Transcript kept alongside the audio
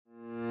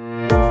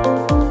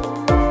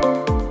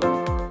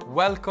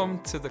welcome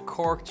to the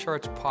Cork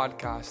Church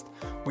podcast.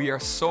 We are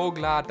so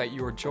glad that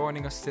you are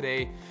joining us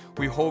today.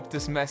 We hope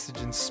this message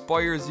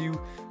inspires you,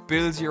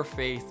 builds your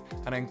faith,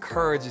 and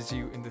encourages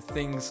you in the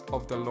things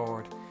of the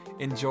Lord.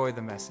 Enjoy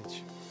the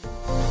message.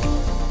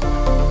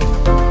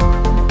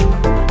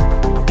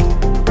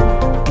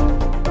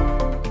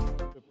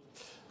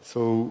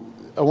 So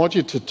I want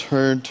you to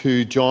turn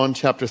to John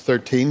chapter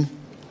 13.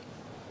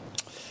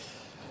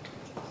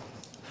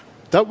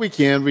 That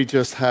weekend we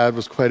just had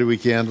was quite a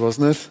weekend,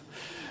 wasn't it?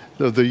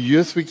 The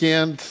youth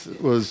weekend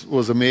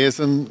was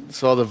amazing.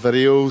 Saw the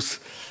videos.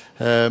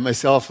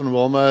 Myself and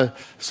Wilma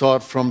saw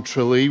it from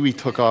Tralee. We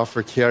took off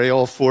for Kerry.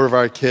 All four of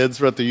our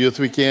kids were at the youth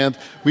weekend.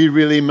 We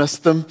really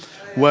missed them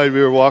while we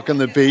were walking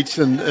the beach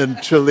in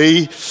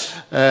Tralee.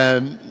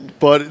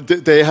 But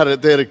they had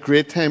a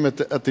great time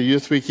at the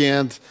youth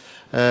weekend.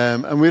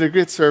 And we had a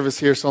great service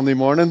here Sunday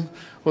morning.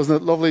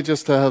 Wasn't it lovely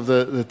just to have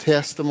the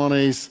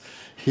testimonies,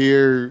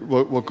 hear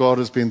what God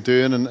has been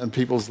doing in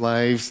people's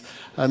lives,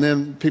 and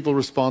then people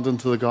responding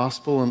to the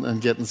gospel and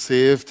getting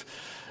saved.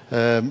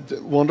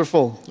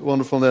 Wonderful.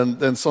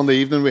 Then Sunday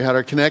evening we had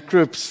our Connect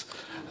groups,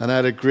 and I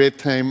had a great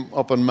time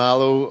up in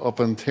Mallow, up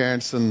in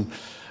Terence and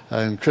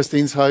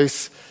Christine's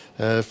house.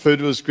 Food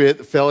was great,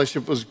 the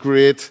fellowship was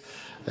great.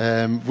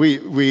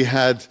 We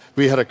had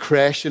a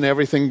crash and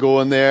everything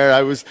going there.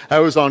 I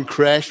was on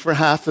crash for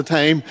half the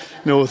time,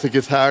 with the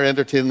guitar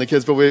entertaining the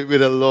kids. But we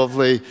had a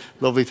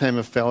lovely time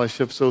of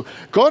fellowship. So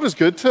God is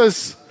good to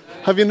us.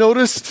 Have you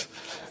noticed?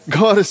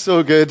 God is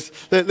so good.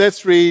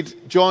 Let's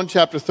read John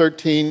chapter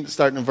 13,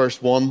 starting in verse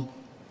 1.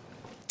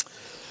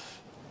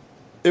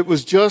 It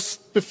was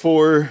just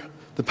before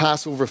the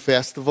Passover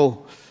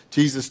festival.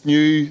 Jesus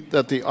knew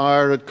that the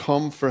hour had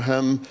come for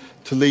him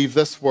to leave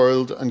this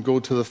world and go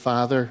to the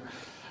Father.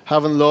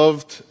 Having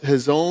loved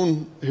his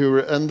own who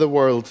were in the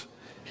world,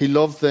 he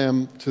loved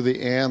them to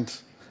the end.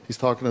 He's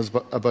talking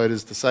about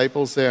his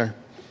disciples there.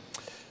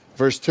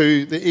 Verse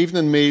 2, the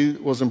evening meal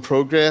was in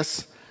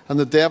progress, and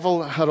the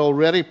devil had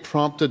already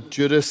prompted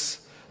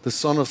Judas, the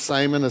son of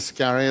Simon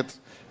Iscariot,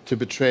 to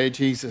betray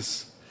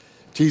Jesus.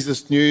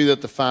 Jesus knew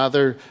that the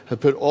Father had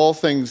put all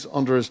things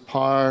under his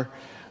power,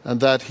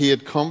 and that he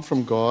had come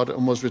from God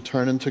and was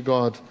returning to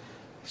God.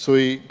 So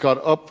he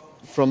got up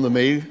from the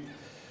meal,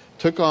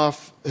 took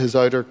off his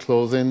outer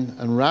clothing,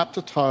 and wrapped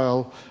a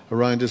towel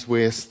around his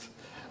waist.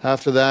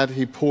 After that,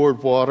 he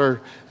poured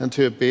water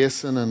into a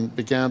basin and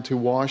began to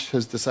wash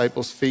his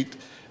disciples' feet,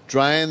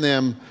 drying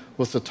them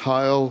with the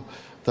towel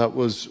that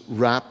was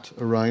wrapped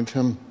around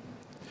him.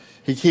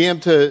 He came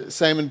to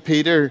Simon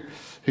Peter,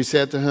 who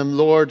said to him,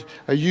 "Lord,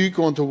 are you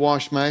going to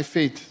wash my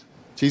feet?"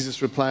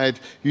 Jesus replied,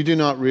 "You do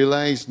not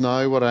realize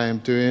now what I am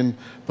doing,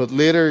 but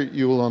later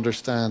you will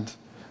understand."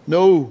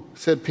 "No,"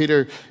 said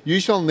Peter, "you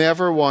shall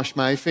never wash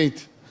my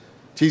feet."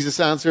 Jesus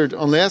answered,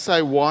 "Unless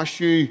I wash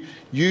you,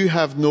 you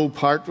have no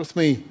part with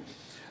me."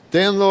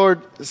 "Then, Lord,"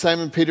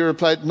 Simon Peter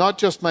replied, "not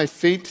just my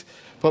feet,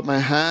 but my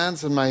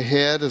hands and my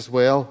head as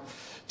well."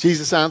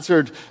 Jesus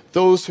answered,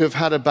 "Those who have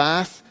had a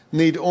bath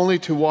need only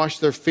to wash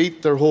their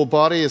feet. Their whole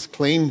body is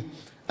clean.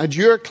 And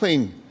you're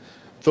clean,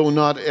 though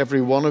not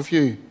every one of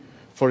you."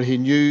 For he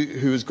knew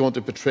who was going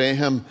to betray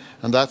him,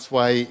 and that's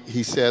why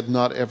he said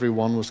not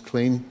everyone was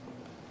clean.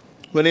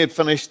 When he had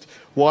finished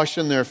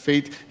washing their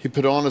feet, he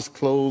put on his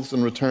clothes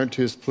and returned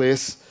to his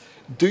place.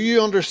 "Do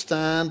you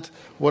understand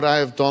what I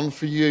have done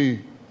for you?"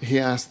 he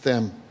asked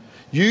them.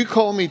 "You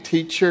call me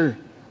teacher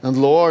and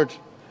Lord,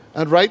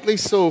 and rightly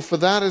so, for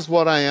that is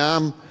what I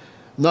am.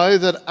 Now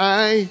that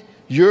I,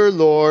 your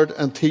Lord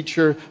and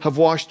teacher, have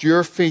washed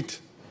your feet,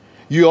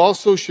 you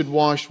also should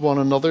wash one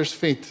another's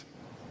feet.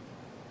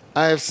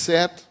 I have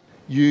set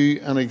you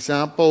an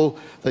example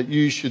that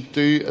you should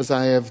do as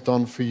I have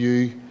done for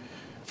you.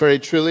 Very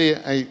truly,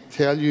 I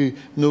tell you,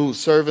 no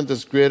servant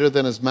is greater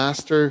than his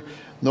master,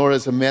 nor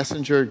is a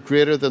messenger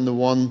greater than the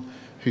one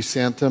who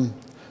sent him.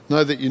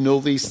 Now that you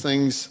know these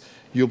things,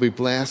 you'll be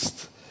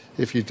blessed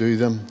if you do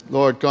them."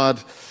 Lord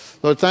God,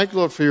 Lord, thank you,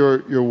 Lord, for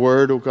your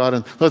word, oh God.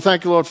 And Lord,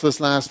 thank you, Lord, for this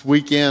last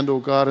weekend, oh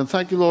God. And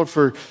thank you, Lord,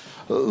 for,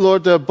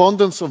 Lord, the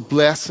abundance of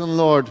blessing,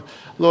 Lord,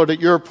 that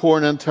you're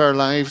pouring into our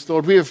lives.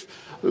 Lord,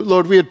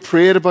 we had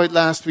prayed about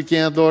last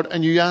weekend, Lord,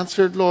 and you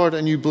answered, Lord,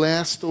 and you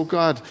blessed, oh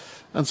God.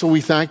 And so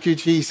we thank you,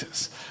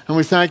 Jesus. And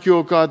we thank you,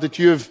 oh God, that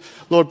you have,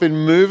 Lord, been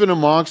moving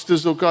amongst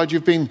us, oh God.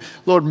 You've been,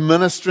 Lord,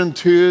 ministering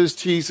to us,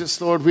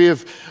 Jesus. Lord, we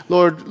have,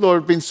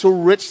 Lord, been so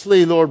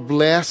richly, Lord,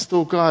 blessed,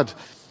 oh God.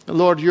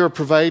 Lord, you're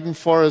providing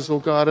for us, oh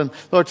God. And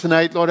Lord,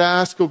 tonight, Lord,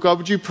 I ask, oh God,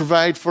 would you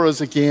provide for us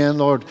again,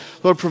 Lord?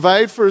 Lord,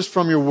 provide for us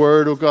from your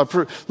word, oh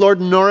God. Lord,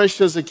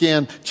 nourish us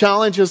again.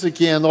 Challenge us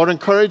again. Lord,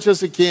 encourage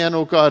us again,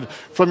 oh God,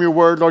 from your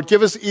word. Lord,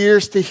 give us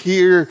ears to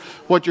hear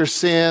what you're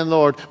saying,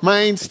 Lord.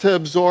 Minds to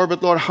absorb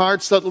it, Lord.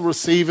 Hearts that will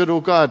receive it,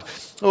 oh God.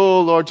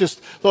 Oh, Lord, just,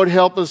 Lord,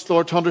 help us,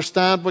 Lord, to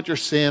understand what you're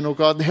saying, oh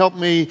God. And help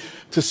me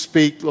to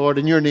speak, Lord,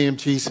 in your name,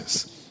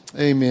 Jesus.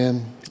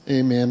 Amen.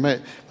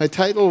 Amen. My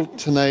title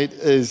tonight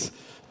is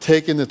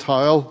Taking the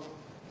Towel.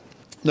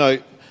 Now,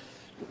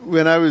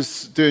 when I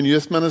was doing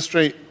youth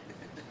ministry,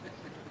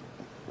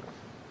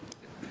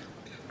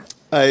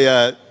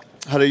 I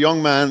had a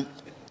young man,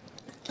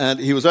 and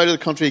he was out of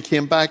the country. He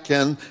came back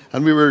in,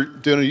 and we were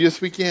doing a youth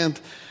weekend.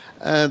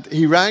 And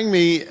he rang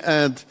me,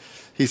 and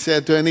he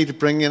said, "Do I need to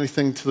bring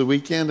anything to the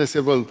weekend?" I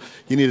said, "Well,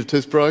 you need a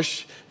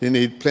toothbrush, you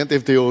need plenty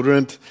of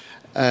deodorant,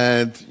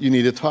 and you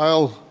need a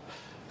towel."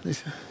 And he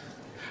said,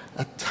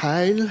 "A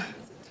towel?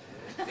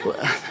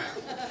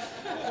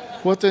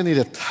 What do I need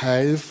a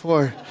towel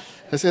for?"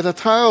 I said, "A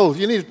towel.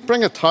 You need to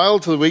bring a towel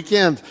to the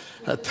weekend."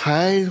 "A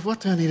towel?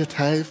 What do I need a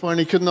towel for?" And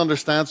he couldn't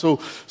understand. So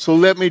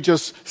let me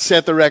just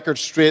set the record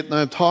straight. Now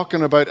I'm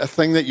talking about a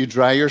thing that you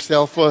dry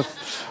yourself with,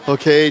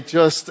 okay?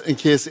 Just in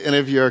case any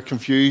of you are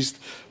confused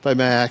by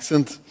my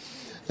accent.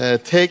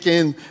 Take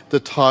in the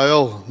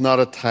towel, not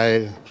a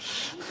towel.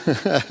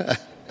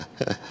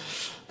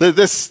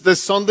 This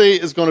Sunday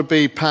is going to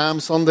be Palm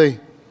Sunday.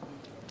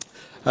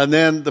 And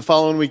then the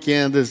following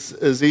weekend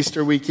is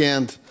Easter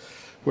weekend,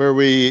 where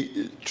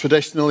we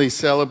traditionally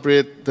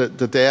celebrate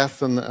the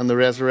death and the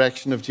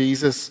resurrection of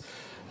Jesus.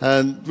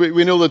 And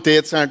we know the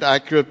dates aren't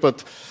accurate,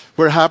 but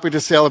we're happy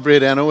to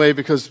celebrate anyway,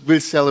 because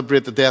we'll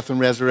celebrate the death and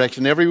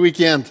resurrection every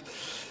weekend.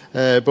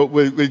 But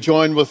we'll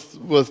join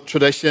with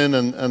tradition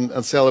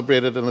and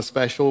celebrate it in a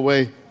special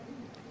way.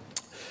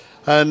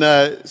 And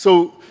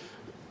so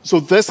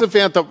this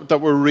event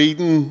that we're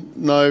reading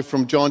now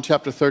from John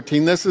chapter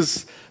 13, this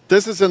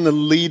is in the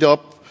lead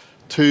up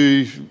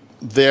to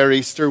their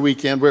Easter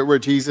weekend, where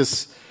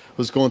Jesus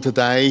was going to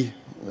die,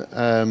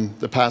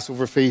 the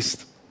Passover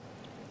feast.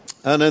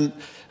 And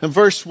in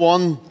verse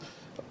 1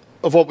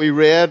 of what we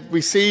read,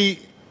 we see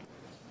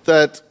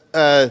that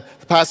the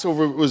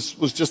Passover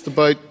was just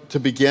about to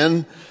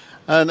begin.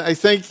 And I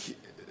think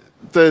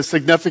the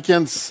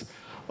significance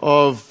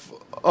of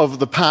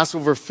the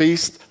Passover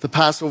feast, the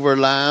Passover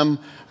lamb,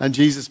 and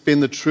Jesus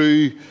being the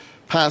true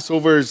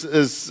Passover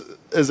is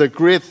a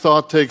great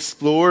thought to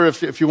explore.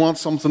 If you want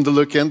something to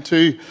look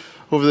into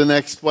over the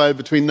next while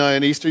between now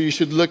and Easter, you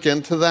should look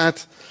into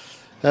that.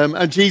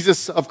 And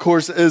Jesus, of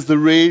course, is the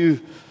real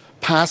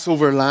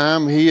Passover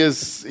lamb.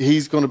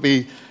 He's going to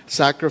be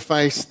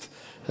sacrificed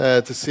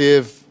to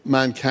save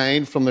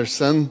mankind from their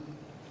sin.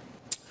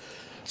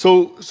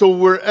 So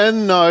we're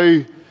in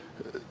now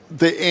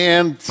the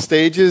end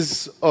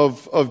stages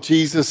of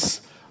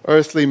Jesus'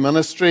 earthly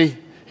ministry.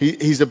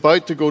 He's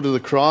about to go to the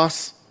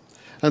cross.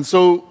 And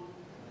so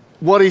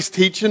what he's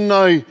teaching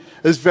now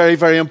is very,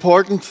 very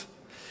important.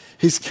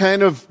 He's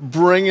kind of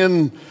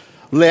bringing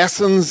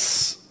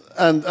lessons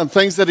and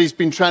things that he's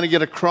been trying to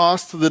get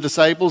across to the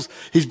disciples.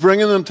 He's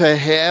bringing them to a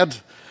head,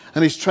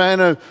 and he's trying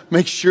to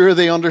make sure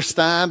they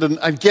understand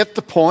and get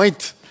the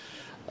point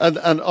and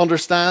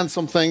understand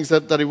some things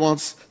that he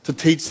wants to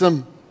teach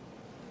them.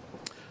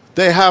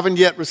 They haven't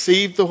yet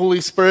received the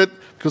Holy Spirit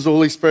because the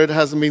Holy Spirit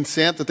hasn't been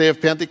sent. The day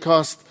of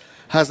Pentecost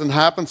hasn't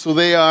happened. So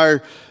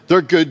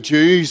they're good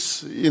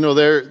Jews. You know,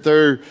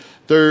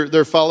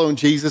 they're following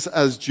Jesus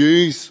as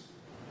Jews.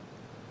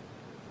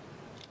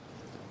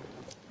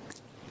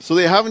 So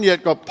they haven't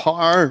yet got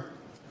power.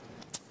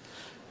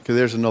 Okay,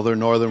 there's another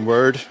northern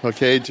word.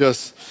 Okay,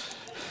 just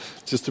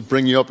to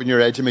bring you up in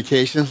your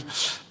education.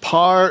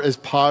 Power is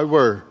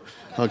power.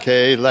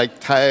 Okay, like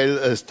tile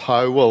is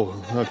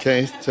towel.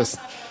 Okay, just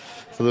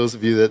for those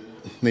of you that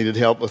needed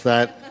help with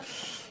that.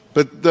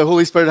 But the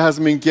Holy Spirit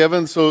hasn't been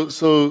given, so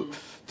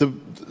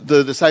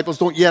the disciples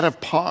don't yet have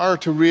power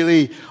to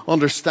really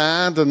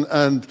understand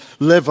and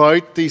live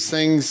out these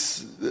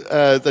things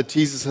that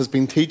Jesus has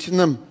been teaching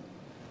them.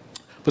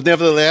 But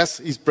nevertheless,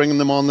 he's bringing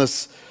them on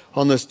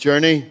this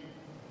journey.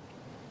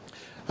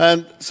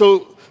 And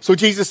so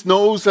Jesus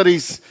knows that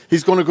he's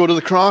going to go to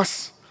the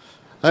cross.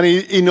 And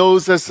he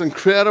knows this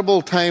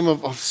incredible time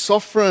of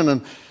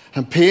suffering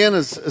and pain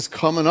is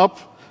coming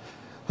up.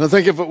 And I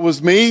think if it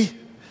was me,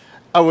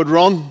 I would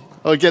run.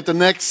 I would get the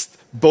next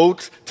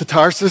boat to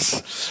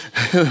Tarsus,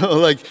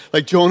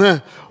 like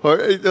Jonah. Or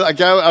like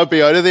I'd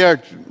be out of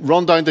there,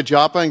 run down to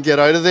Joppa and get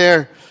out of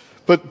there.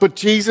 But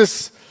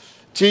Jesus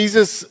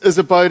is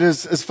about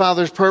his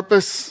Father's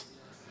purpose.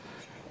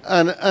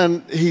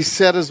 And he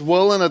set his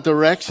will in a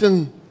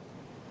direction.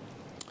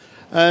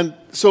 And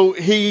so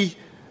he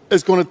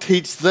is going to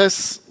teach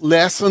this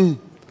lesson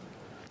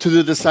to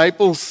the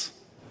disciples.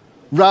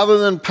 Rather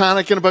than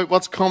panicking about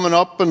what's coming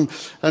up and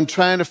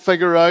trying to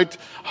figure out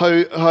how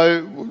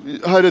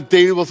to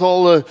deal with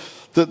all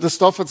the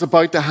stuff that's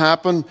about to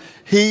happen,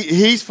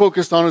 he's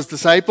focused on his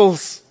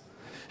disciples.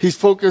 He's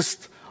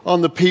focused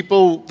on the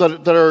people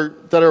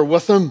that are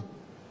with him.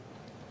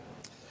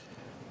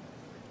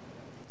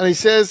 And it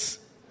says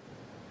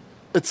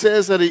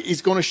that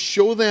he's going to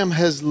show them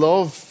his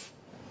love.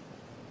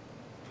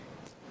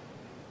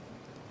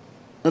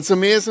 It's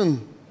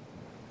amazing.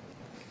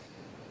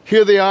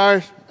 Here they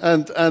are,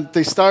 and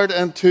they start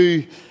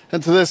into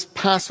this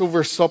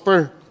Passover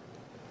supper.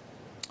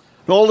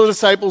 And all the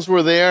disciples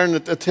were there, and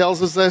it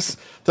tells us this,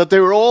 that they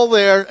were all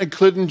there,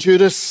 including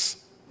Judas.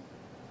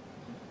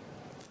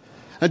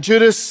 And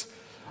Judas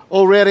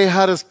already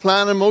had his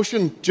plan in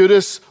motion.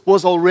 Judas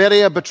was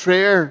already a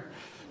betrayer.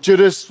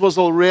 Judas was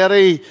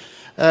already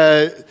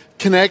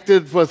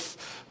connected with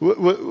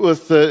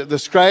with the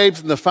scribes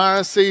and the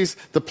Pharisees,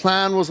 the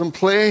plan was in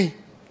play.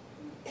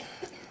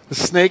 The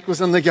snake was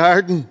in the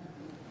garden.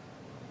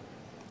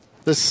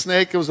 The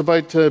snake was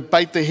about to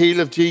bite the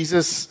heel of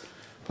Jesus.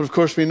 But of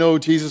course we know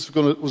Jesus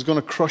was going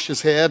to crush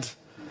his head.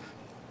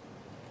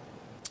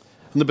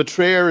 And the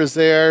betrayer is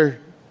there.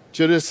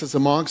 Judas is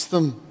amongst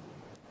them.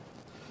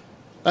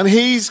 And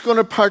he's going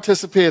to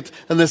participate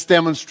in this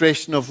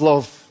demonstration of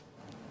love.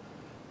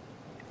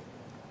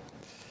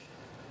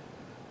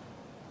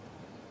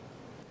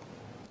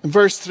 In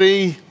verse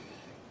 3,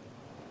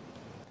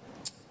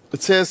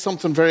 it says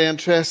something very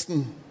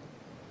interesting.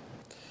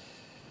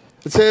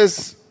 It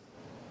says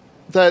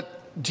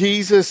that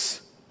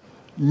Jesus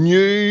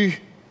knew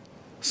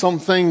some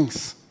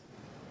things.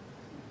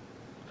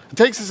 It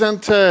takes us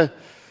into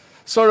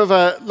sort of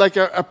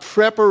a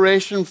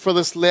preparation for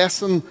this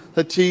lesson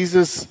that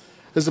Jesus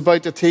is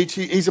about to teach.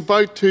 He's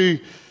about to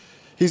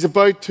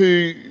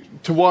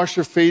wash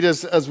your feet,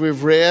 as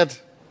we've read.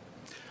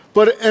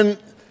 But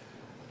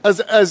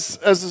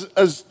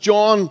as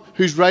John,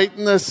 who's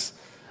writing this,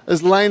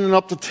 is lining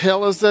up to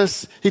tell us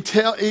this,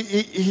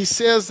 he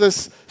says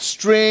this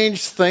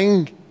strange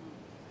thing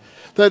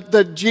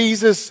that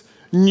Jesus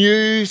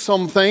knew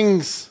some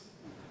things.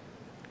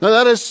 Now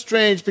that is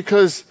strange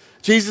because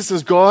Jesus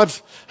is God.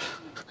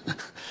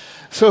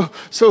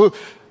 So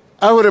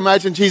I would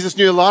imagine Jesus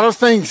knew a lot of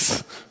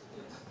things.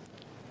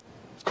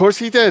 Of course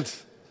he did.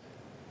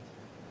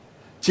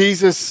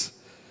 Jesus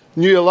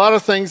knew a lot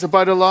of things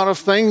about a lot of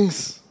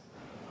things.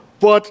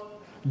 But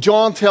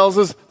John tells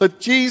us that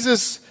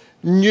Jesus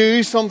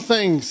knew some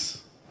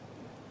things.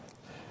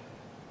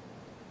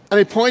 And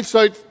he points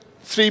out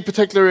three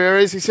particular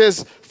areas. He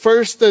says,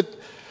 first,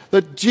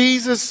 that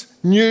Jesus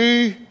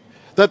knew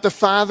that the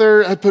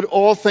Father had put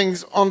all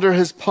things under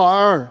his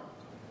power.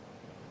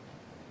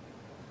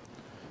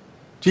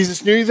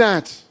 Jesus knew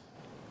that.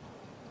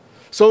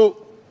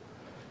 So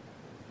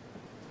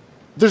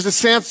there's a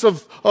sense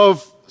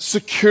of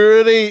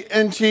security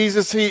in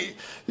Jesus.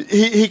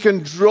 He can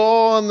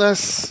draw on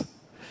this.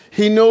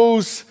 He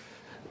knows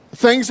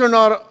things are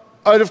not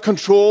out of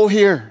control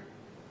here.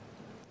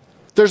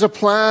 There's a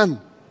plan.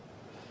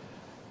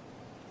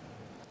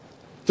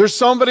 There's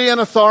somebody in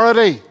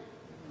authority.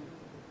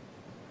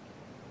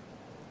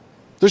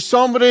 There's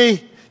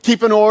somebody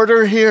keeping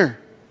order here.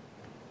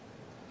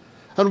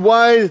 And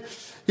while,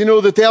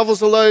 the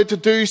devil's allowed to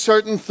do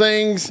certain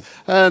things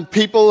and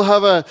people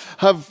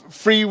have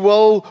free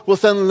will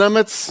within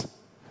limits,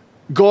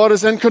 God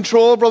is in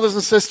control, brothers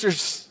and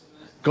sisters.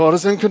 God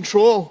is in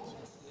control.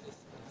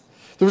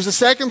 There was a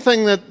second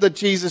thing that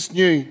Jesus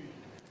knew.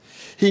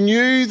 He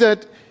knew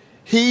that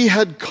he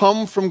had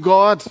come from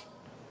God.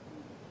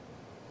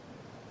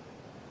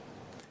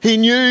 He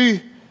knew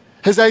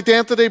his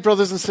identity,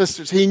 brothers and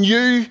sisters. He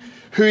knew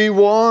who he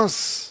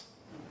was.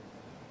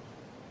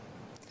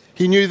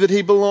 He knew that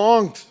he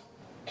belonged.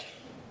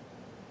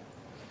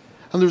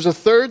 And there's a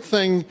third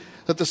thing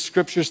that the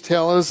scriptures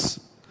tell us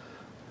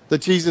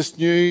that Jesus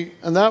knew,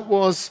 and that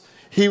was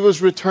he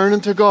was returning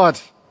to God.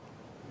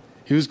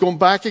 He was going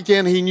back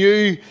again. He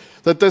knew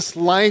that this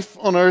life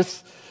on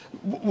earth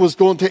was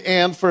going to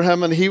end for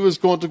him, and he was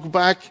going to go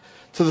back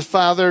to the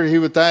Father. He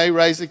would die,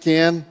 rise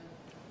again.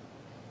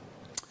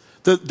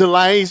 The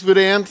lies would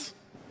end.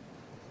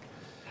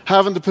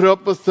 Having to put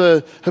up with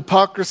the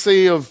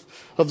hypocrisy of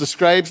the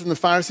scribes and the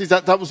Pharisees,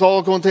 that was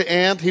all going to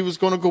end. He was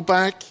going to go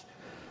back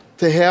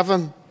to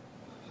heaven.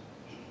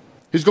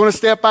 He was going to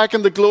step back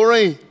into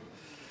glory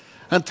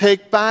and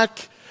take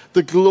back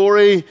the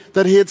glory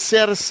that he had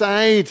set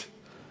aside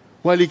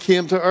while he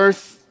came to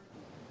earth.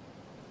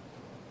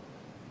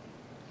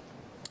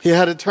 He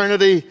had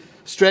eternity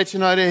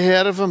stretching out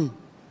ahead of him.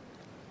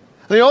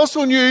 And he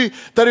also knew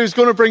that he was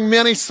going to bring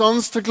many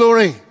sons to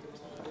glory.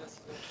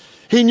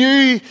 He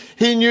knew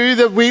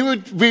that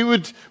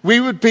we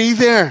would be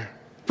there,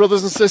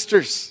 brothers and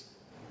sisters.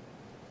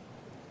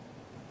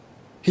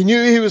 He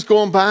knew he was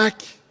going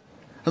back.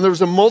 And there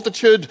was a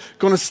multitude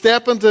going to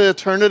step into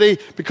eternity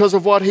because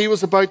of what he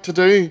was about to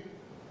do.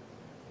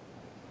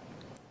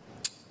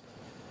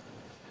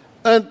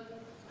 And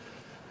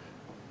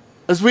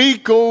as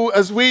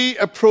we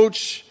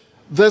approach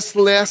this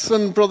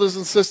lesson, brothers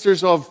and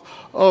sisters,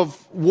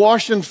 of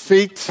washing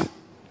feet,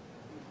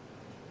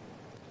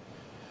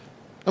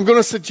 I'm going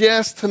to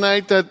suggest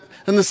tonight that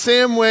in the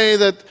same way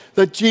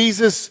that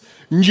Jesus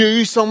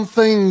knew some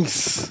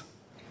things,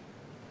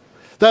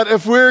 that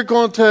if we're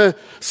going to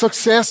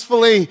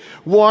successfully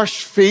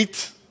wash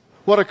feet,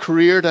 what a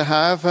career to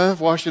have, huh?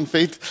 Washing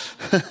feet.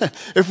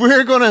 If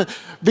we're going to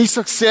be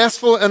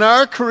successful in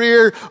our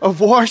career of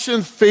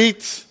washing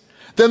feet,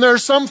 then there are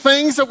some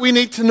things that we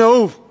need to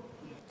know.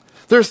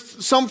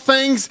 There's some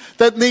things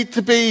that need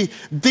to be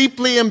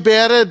deeply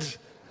embedded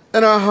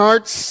in our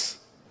hearts.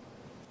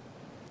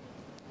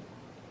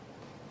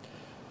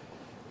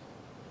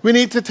 We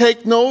need to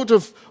take note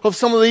of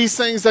some of these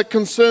things that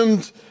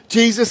consumed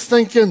Jesus'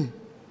 thinking.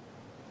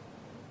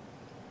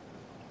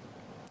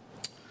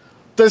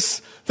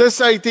 This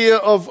idea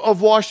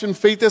of washing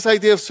feet, this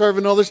idea of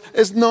serving others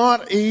is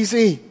not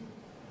easy.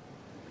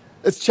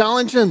 It's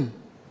challenging.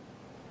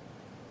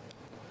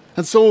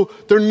 And so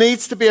there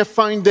needs to be a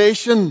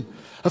foundation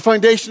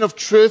of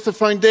truth, a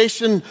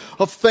foundation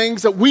of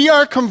things that we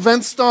are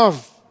convinced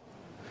of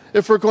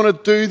if we're going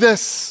to do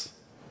this,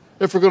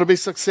 if we're going to be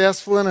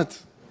successful in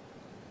it.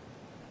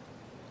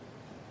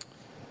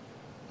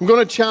 I'm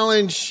going to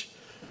challenge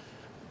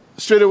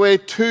straight away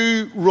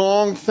 2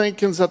 wrong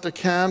thinkings that there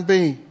can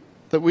be,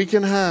 that we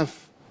can have.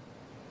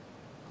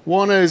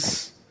 One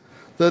is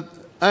that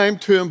I'm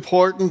too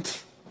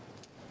important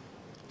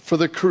for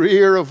the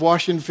career of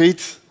washing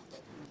feet.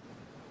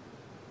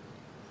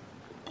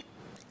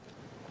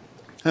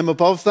 I'm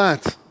above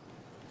that.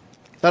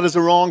 That is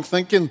a wrong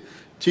thinking.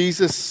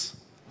 Jesus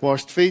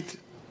washed feet.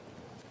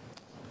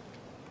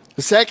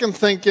 The second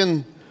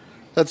thinking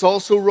that's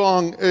also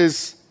wrong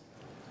is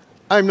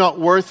I'm not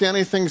worth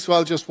anything, so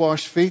I'll just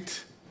wash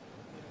feet.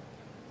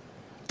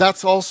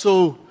 That's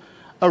also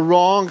a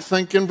wrong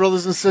thinking,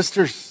 brothers and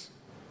sisters.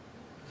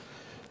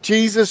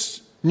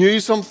 Jesus knew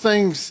some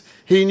things.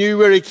 He knew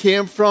where he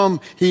came from.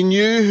 He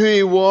knew who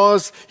he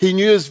was. He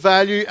knew his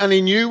value, and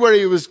he knew where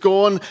he was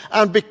going.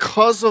 And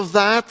because of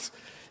that,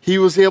 he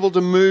was able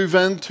to move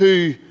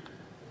into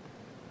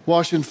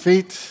washing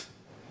feet.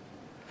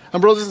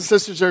 And brothers and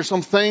sisters, there are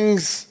some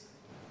things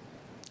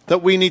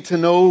that we need to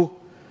know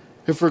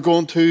if we're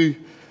going to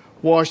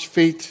wash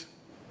feet.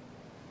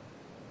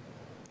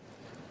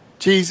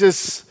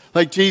 Jesus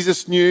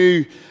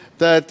knew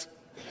that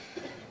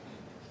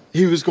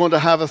he was going to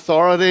have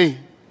authority,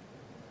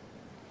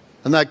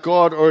 and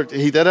that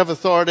he did have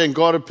authority, and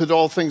God had put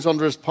all things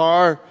under his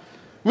power.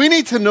 We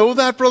need to know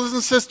that, brothers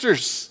and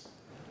sisters,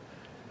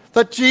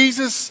 that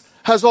Jesus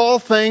has all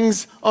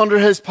things under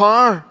his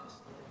power.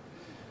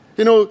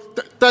 You know,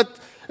 that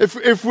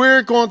if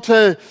we're going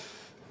to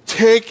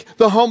take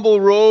the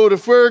humble road,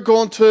 if we're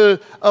going to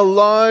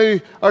allow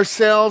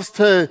ourselves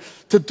to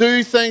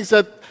do things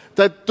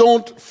that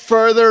don't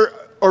further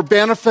or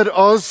benefit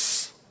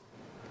us,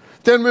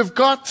 then we've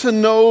got to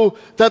know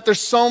that there's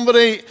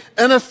somebody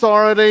in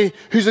authority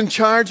who's in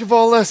charge of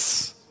all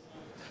this.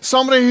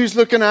 Somebody who's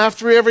looking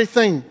after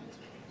everything.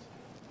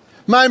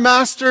 My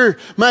Master,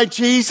 my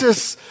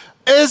Jesus,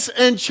 is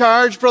in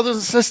charge, brothers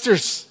and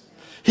sisters.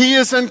 He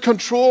is in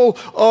control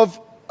of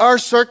our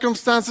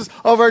circumstances,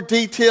 of our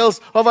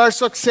details, of our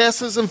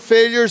successes and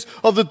failures,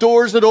 of the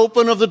doors that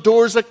open, of the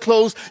doors that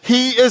close.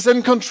 He is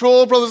in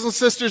control, brothers and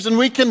sisters, and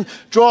we can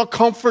draw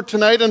comfort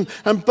tonight and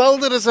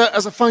build it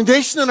as a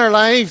foundation in our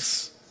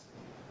lives.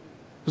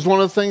 It was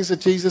one of the things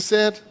that Jesus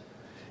said.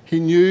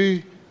 He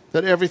knew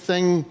that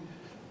everything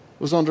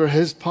was under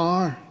his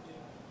power.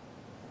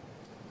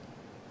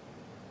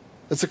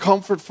 It's a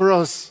comfort for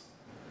us.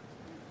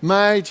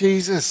 My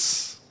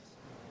Jesus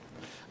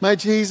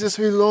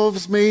who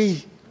loves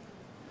me,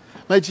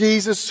 my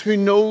Jesus who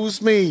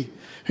knows me,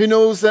 who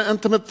knows the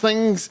intimate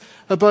things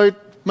about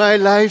my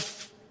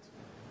life,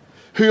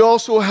 who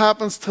also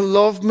happens to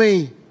love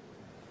me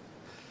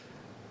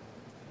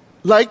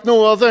like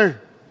no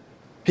other.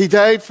 He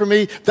died for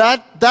me.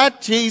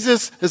 That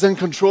Jesus is in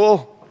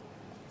control.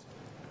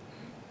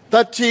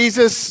 That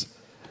Jesus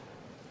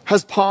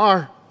has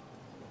power.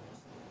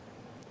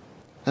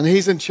 And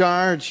he's in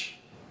charge.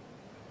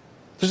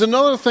 There's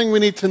another thing we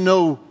need to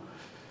know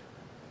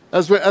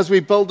as we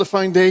build the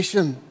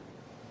foundation.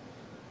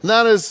 And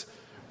that is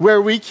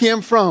where we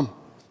came from.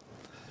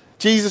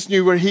 Jesus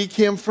knew where he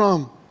came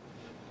from.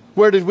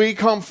 Where did we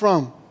come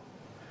from?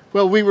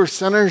 Well, we were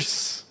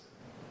sinners.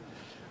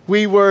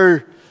 We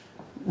were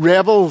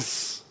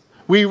rebels.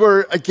 We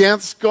were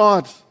against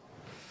God.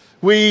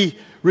 We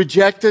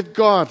rejected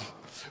God.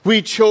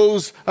 We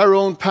chose our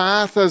own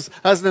path as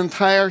an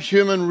entire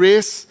human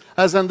race,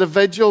 as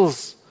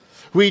individuals.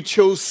 We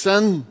chose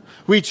sin.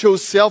 We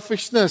chose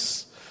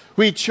selfishness.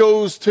 We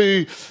chose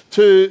to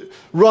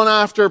run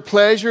after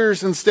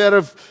pleasures instead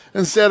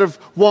of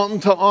wanting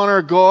to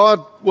honor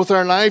God with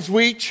our lives.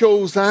 We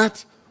chose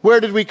that. Where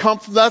did we come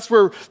from? That's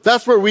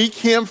where we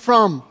came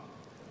from.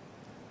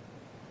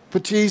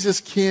 But Jesus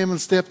came and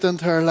stepped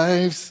into our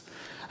lives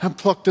and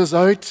plucked us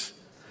out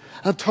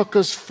and took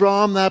us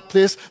from that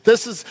place.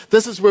 This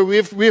is where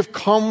we've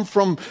come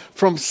from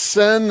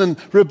sin and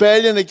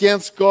rebellion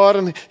against God,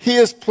 and he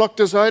has plucked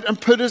us out and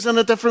put us in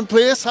a different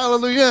place.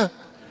 Hallelujah.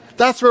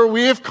 That's where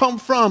we've come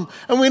from,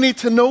 and we need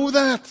to know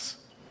that.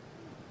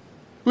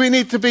 We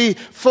need to be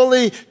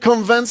fully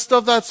convinced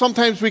of that.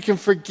 Sometimes we can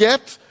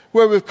forget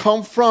where we've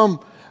come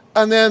from,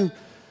 and then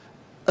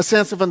a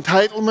sense of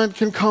entitlement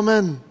can come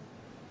in.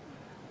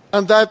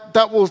 And that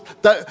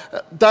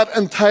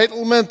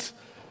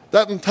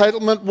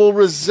entitlement will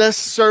resist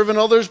serving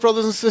others,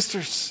 brothers and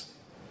sisters.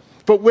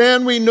 But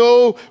when we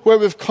know where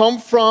we've come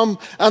from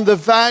and the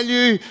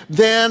value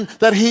then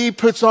that he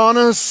puts on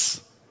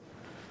us,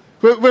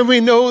 when we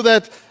know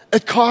that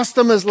it cost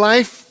him his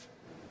life,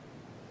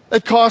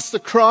 it cost the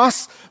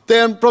cross,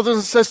 then, brothers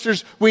and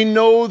sisters, we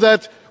know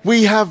that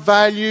we have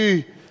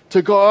value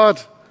to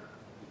God.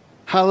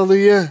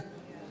 Hallelujah.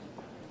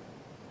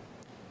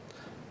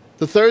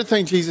 The third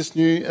thing Jesus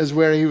knew is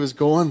where he was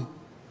going.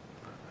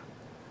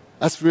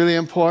 That's really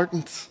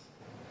important.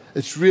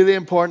 It's really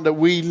important that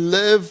we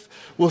live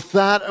with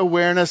that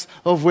awareness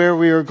of where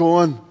we are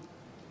going.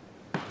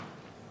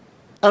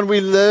 And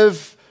we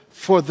live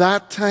for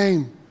that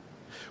time.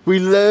 We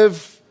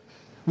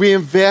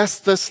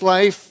invest this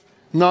life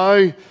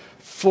now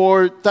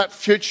for that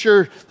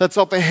future that's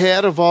up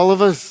ahead of all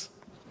of us.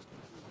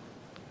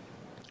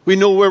 We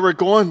know where we're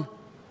going.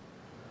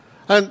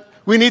 And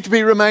we need to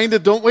be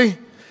reminded, don't we?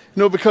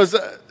 Because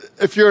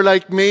if you're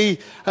like me,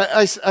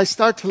 I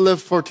start to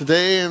live for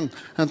today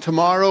and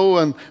tomorrow,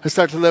 and I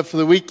start to live for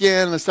the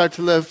weekend, and I start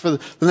to live for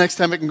the next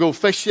time I can go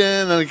fishing,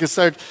 and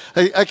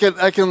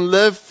I can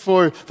live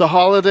for the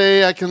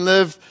holiday, I can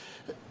live.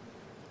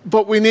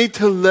 But we need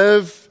to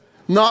live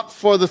not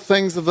for the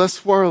things of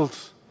this world,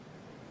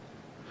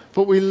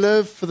 but we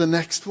live for the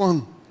next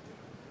one.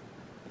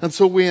 And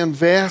so we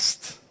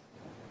invest.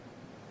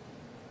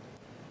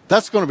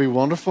 That's going to be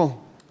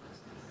wonderful.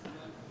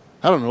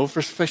 I don't know if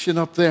there's fishing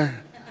up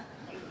there.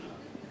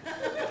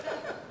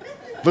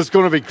 But it's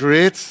going to be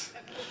great.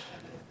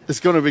 It's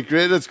going to be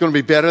great. It's going to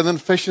be better than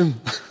fishing.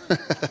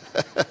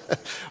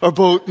 Or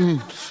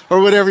boating.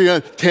 Or whatever you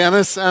want.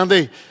 Tennis,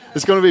 Andy.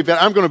 It's going to be better.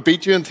 I'm going to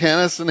beat you in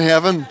tennis in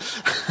heaven.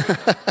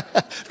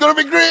 It's going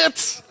to be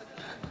great.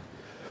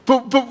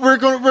 But we're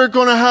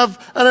going to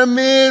have an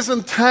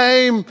amazing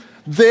time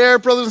there,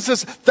 brothers and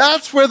sisters.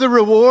 That's where the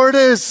reward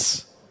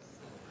is.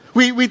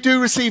 We do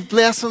receive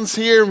blessings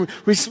here.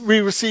 We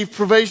receive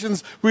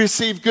provisions. We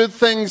receive good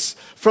things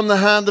from the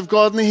hand of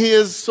God. And He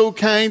is so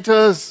kind to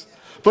us.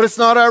 But it's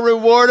not our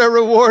reward. Our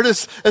reward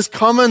is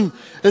coming.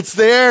 It's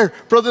there.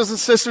 Brothers and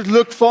sisters,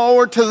 look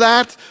forward to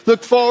that.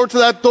 Look forward to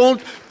that.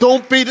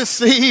 Don't be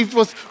deceived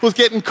with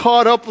getting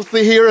caught up with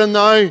the here and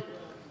now.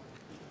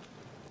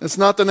 It's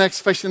not the next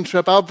fishing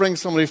trip. I'll bring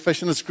somebody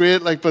fishing. It's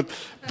great. But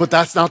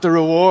that's not the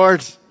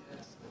reward.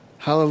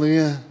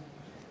 Hallelujah.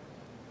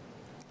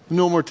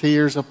 No more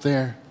tears up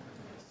there.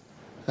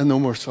 And no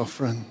more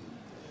suffering.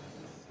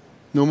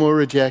 No more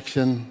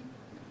rejection.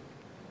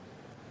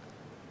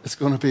 It's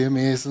going to be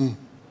amazing.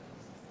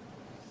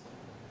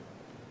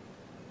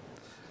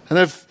 And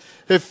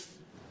if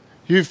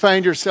you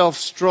find yourself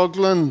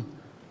struggling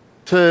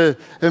to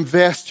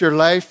invest your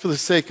life for the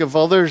sake of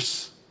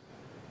others,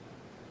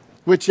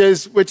 which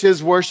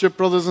is worship,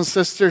 brothers and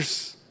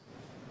sisters.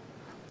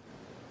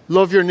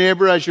 Love your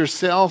neighbor as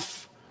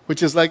yourself,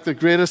 which is like the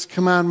greatest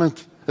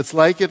commandment. It's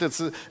like it.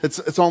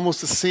 It's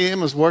almost the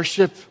same as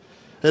worship.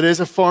 It is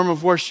a form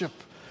of worship.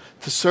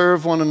 To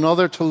serve one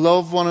another, to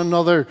love one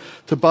another,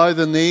 to bow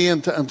the knee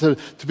and to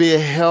be a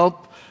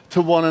help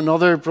to one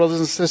another, brothers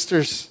and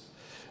sisters.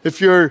 If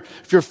you're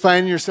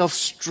finding yourself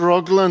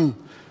struggling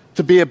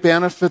to be a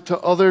benefit to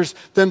others,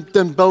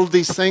 then build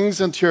these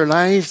things into your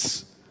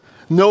lives.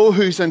 Know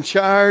who's in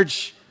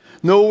charge.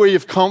 Know where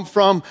you've come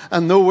from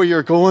and know where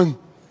you're going.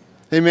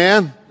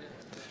 Amen.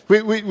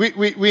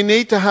 We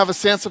need to have a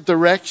sense of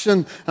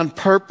direction and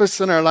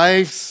purpose in our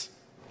lives.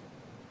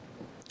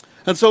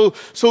 And so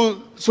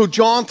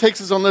John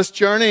takes us on this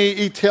journey.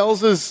 He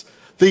tells us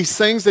these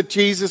things that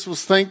Jesus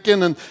was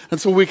thinking, and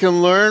so we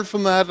can learn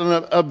from that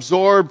and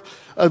absorb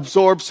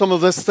some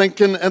of this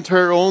thinking into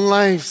our own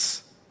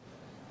lives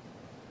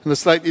in a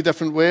slightly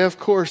different way, of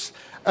course.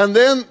 And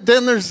then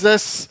there's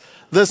this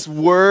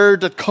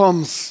word that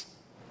comes.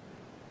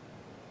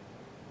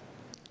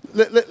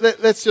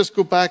 Let's just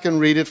go back and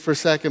read it for a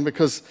second,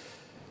 because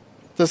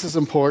this is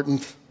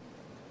important.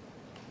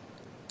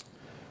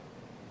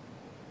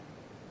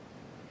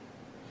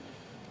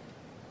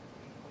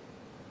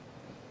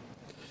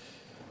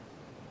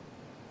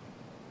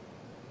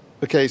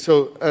 Okay,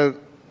 so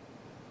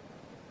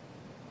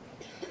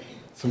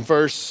it's in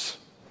verse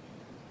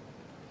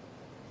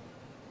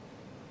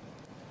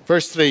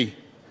 3.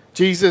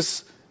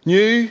 Jesus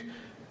knew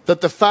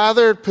that the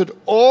Father had put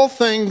all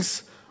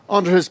things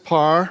under His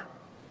power,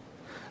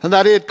 and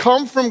that He had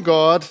come from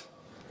God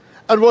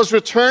and was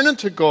returning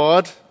to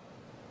God.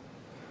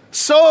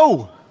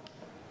 So,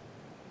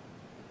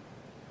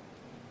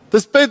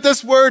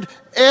 this word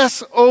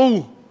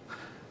S-O.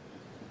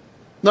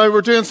 Now,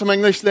 we're doing some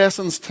English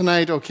lessons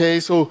tonight,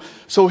 okay? So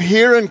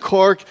here in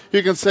Cork,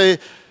 you can say,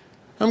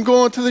 I'm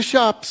going to the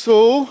shop,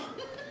 so.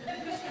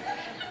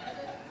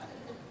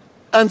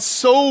 And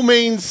so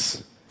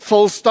means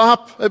full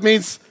stop. It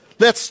means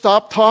let's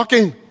stop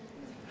talking.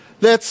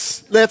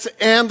 Let's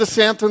end the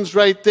sentence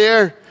right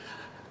there.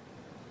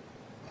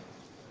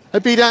 I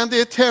beat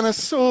Andy at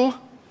tennis, so.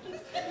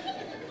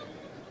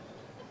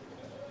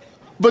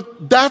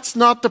 But that's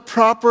not the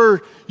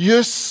proper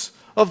use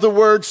of the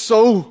word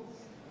so.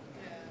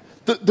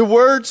 The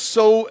word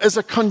so is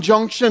a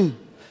conjunction.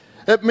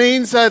 It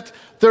means that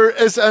there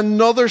is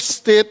another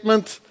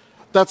statement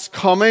that's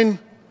coming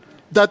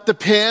that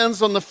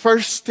depends on the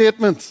first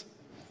statement.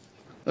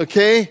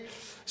 Okay?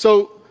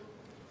 So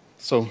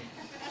so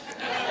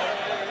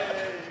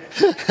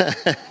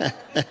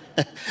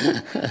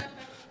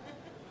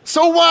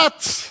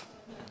what?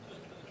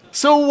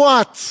 So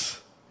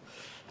what?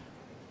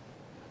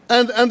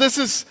 And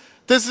this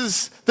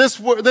this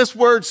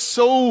word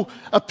 "so"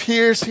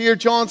 appears here.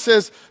 John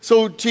says,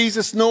 so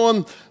Jesus,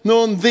 knowing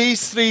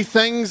these three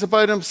things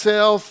about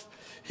himself,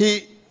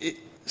 he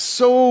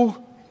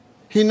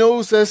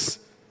knows this.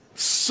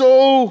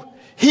 So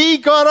he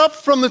got up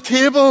from the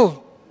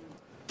table,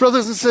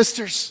 brothers and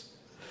sisters.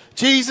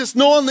 Jesus,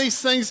 knowing these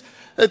things,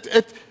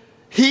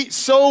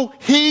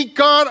 he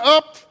got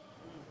up.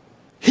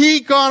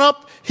 He got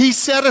up. He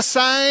set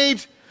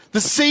aside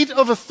the seat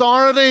of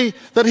authority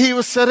that he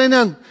was sitting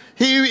in.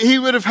 He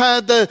would have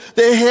had the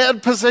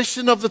head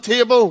position of the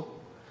table.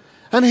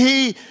 And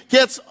he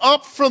gets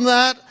up from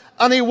that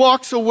and he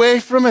walks away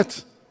from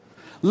it.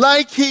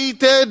 Like he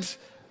did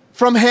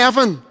from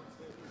heaven.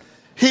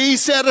 He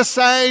set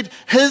aside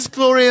his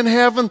glory in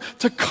heaven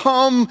to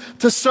come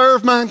to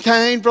serve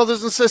mankind,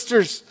 brothers and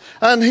sisters.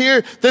 And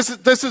here,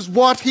 this is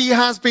what he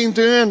has been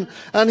doing.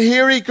 And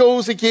here he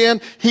goes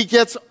again. He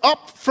gets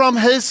up from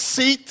his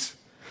seat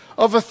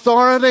of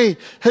authority,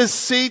 his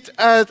seat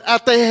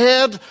at the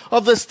head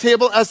of this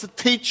table as the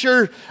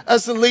teacher,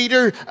 as the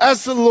leader,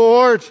 as the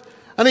Lord.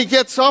 And he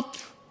gets up,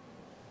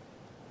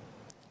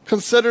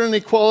 considering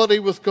equality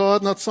with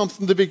God not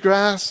something to be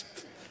grasped.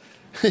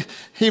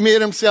 He made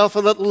himself a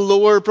little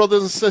lower,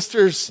 brothers and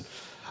sisters,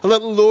 a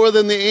little lower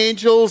than the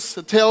angels,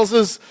 it tells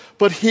us.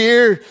 But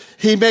here,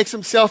 he makes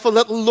himself a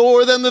little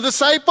lower than the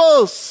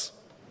disciples,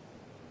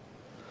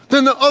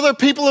 than the other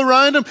people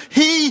around him.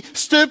 He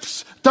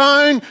stoops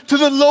down to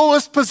the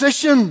lowest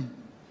position.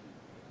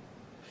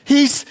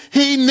 He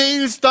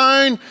kneels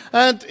down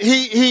and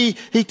he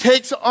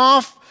takes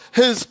off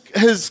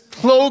his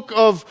cloak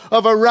of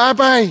a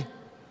rabbi,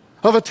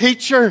 of a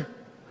teacher.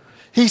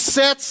 He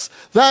sets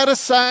that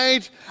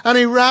aside and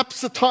he wraps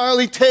the towel.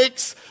 He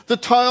takes the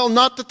towel,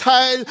 not the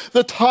tile,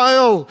 the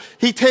towel.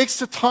 He takes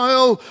the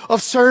towel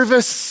of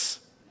service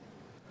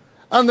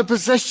and the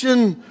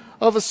position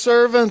of a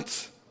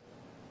servant.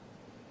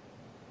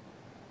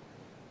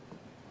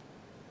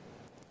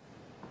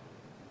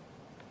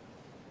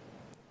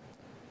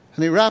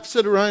 And he wraps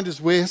it around his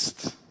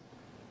waist.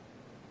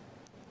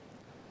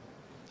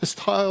 This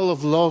towel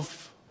of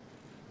love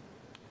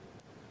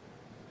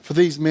for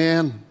these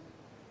men.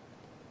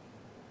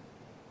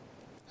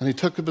 And he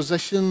took the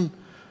position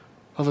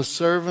of a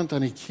servant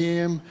and he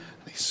came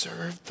and he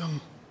served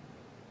them.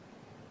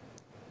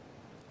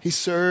 He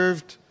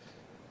served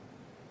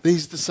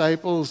these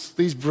disciples,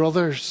 these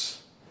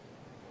brothers.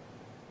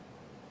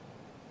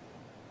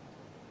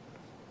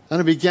 And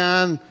he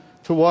began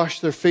to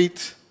wash their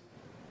feet.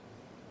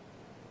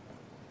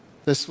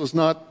 This was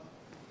not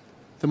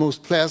the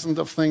most pleasant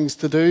of things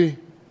to do.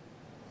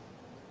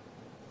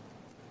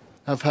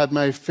 I've had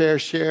my fair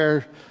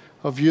share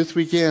of youth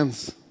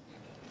weekends.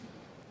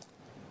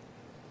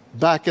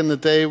 Back in the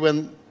day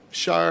when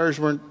showers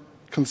weren't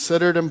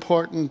considered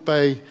important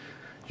by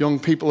young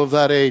people of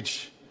that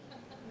age.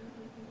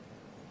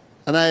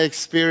 And I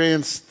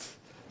experienced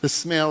the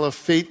smell of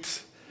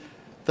feet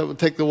that would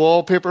take the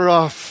wallpaper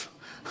off.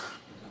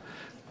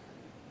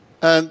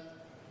 And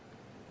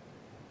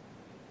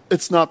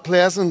it's not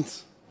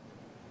pleasant.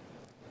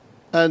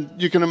 And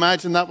you can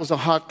imagine that was a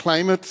hot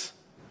climate.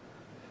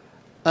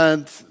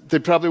 And they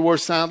probably wore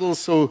sandals,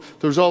 so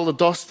there was all the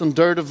dust and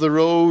dirt of the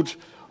road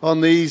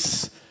on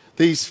these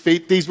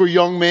feet. These were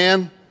young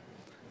men.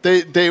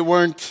 They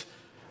weren't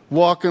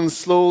walking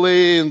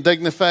slowly and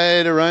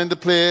dignified around the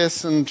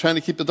place and trying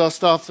to keep the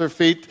dust off their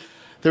feet.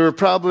 They were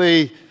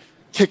probably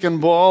kicking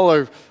ball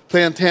or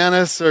playing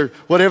tennis or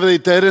whatever they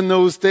did in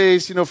those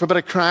days, for a bit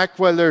of crack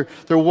while they're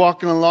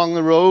walking along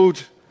the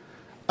road.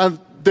 And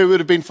they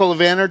would have been full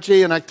of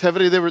energy and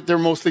activity. They're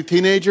mostly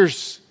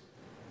teenagers.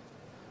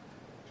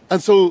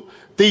 And so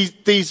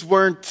these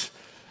weren't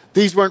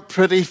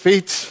pretty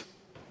feet.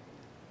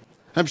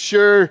 I'm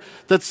sure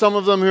that some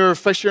of them who were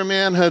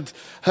fishermen had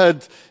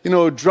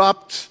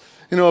dropped,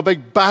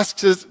 big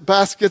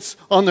baskets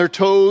on their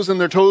toes,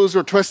 and their toes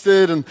were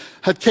twisted and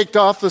had kicked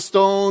off the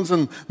stones,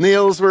 and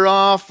nails were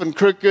off and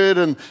crooked,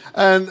 and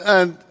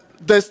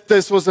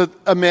this was a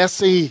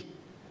messy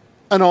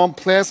and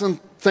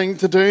unpleasant thing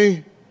to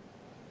do.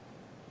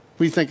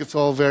 We think it's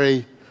all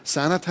very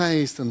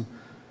sanitized, and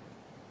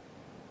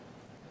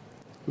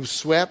it was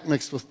sweat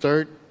mixed with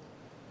dirt.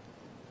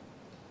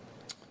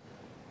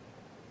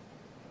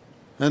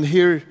 And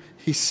here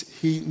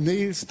he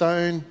kneels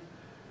down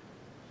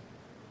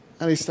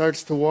and he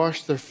starts to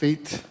wash their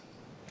feet.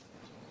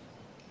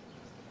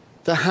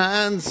 The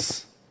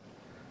hands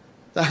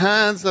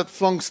that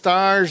flung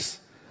stars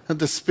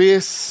into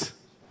space.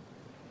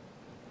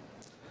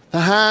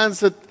 The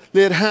hands that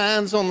laid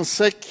hands on the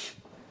sick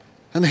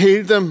and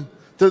healed them.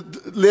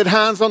 That laid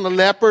hands on the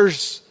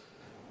lepers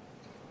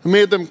and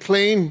made them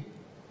clean.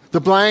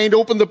 The blind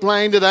opened the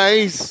blinded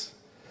eyes.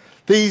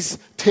 These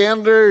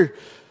tender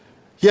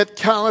yet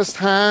calloused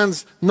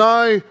hands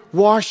now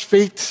wash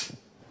feet.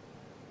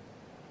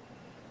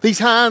 These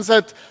hands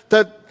that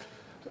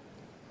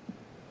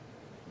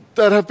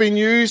have been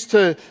used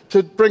to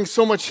bring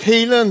so much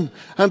healing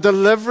and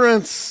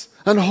deliverance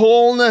and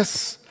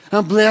wholeness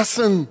and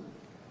blessing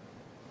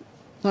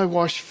now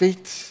wash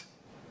feet.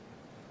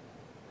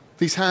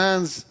 These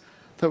hands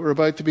that were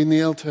about to be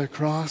nailed to a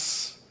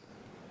cross,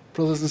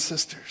 brothers and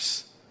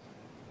sisters,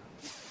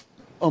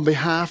 on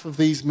behalf of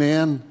these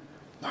men,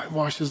 now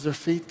washes their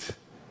feet.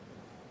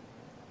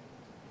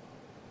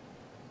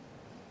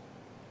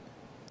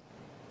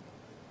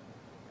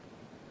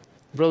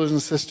 Brothers and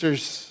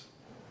sisters,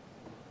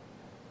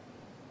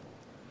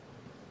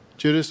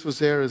 Judas was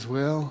there as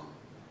well.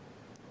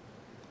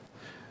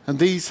 And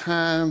these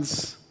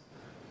hands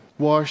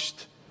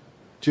washed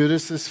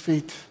Judas's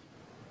feet.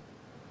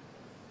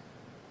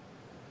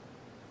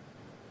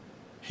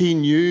 He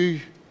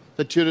knew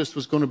that Judas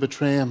was going to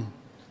betray him.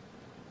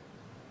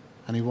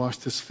 And he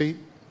washed his feet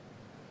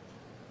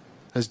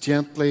as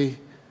gently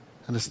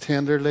and as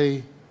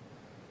tenderly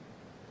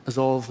as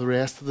all of the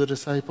rest of the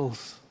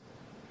disciples.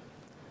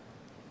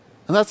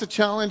 And that's a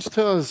challenge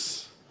to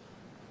us.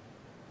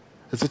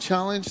 It's a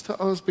challenge to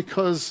us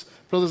because,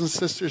 brothers and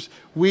sisters,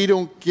 we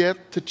don't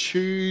get to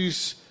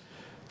choose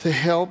to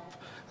help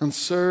and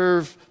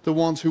serve the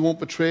ones who won't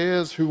betray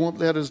us, who won't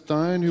let us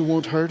down, who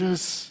won't hurt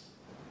us.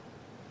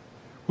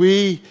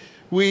 If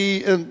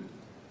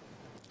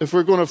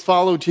we're going to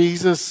follow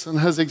Jesus and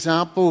his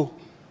example,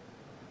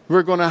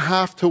 we're going to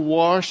have to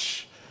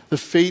wash the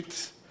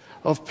feet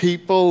of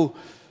people.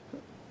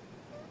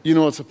 You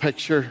know, it's a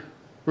picture.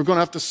 We're going to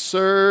have to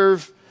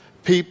serve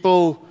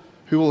people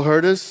who will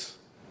hurt us,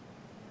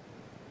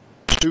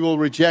 who will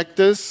reject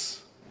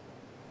us,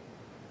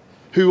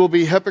 who will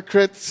be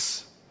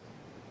hypocrites,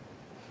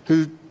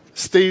 who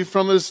steal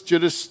from us.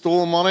 Judas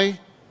stole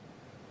money.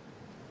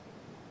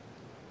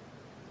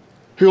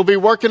 Who will be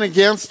working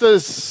against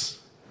us.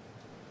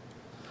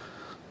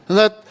 And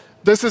that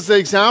this is the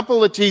example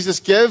that Jesus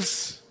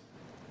gives.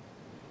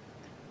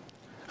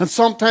 And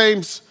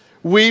sometimes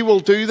we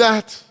will do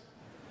that.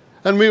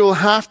 And we will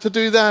have to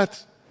do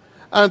that.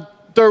 And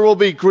there will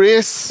be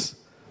grace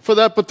for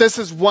that. But this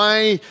is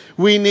why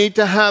we need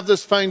to have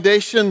this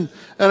foundation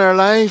in our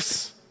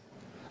lives.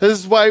 This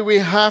is why we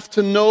have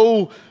to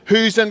know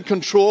who's in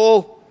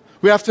control.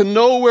 We have to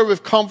know where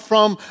we've come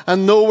from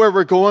and know where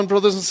we're going,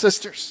 brothers and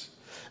sisters.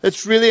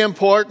 It's really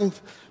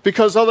important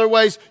because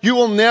otherwise you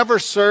will never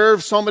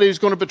serve somebody who's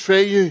going to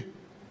betray you.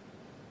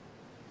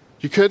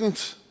 You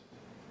couldn't.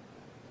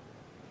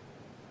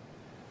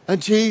 And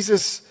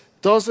Jesus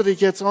does it. He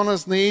gets on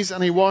his knees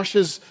and he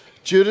washes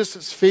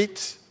Judas's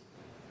feet.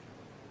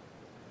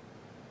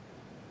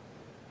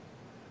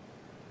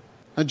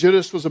 And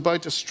Judas was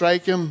about to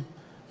strike him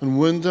and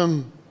wound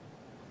him,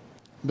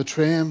 and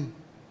betray him.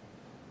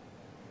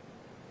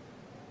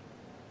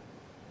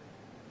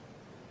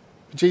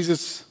 But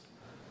Jesus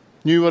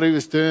knew what he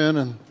was doing,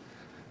 and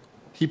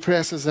he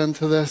presses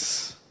into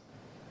this.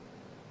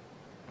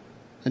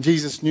 And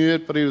Jesus knew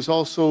it, but he was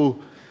also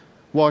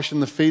washing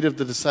the feet of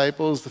the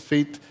disciples, the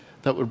feet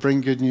that would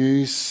bring good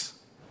news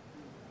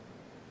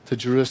to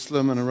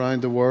Jerusalem and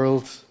around the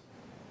world.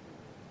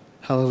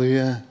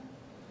 Hallelujah.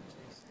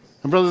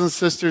 And brothers and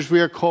sisters,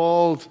 we are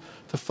called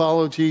to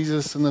follow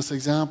Jesus in this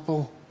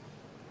example.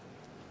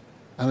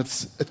 And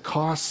it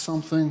costs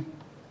something.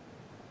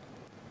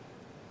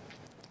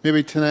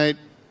 Maybe tonight,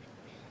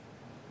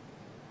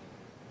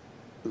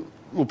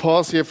 we'll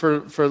pause here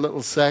for a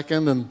little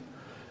second. And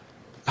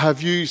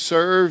have you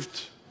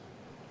served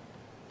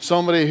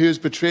somebody who's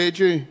betrayed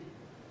you?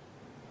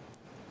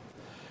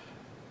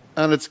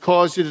 And it's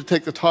caused you to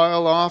take the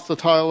towel off, the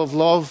towel of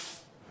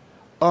love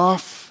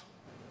off.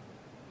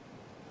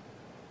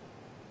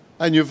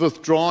 And you've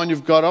withdrawn,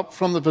 you've got up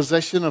from the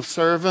position of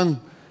serving,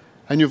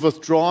 and you've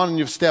withdrawn and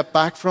you've stepped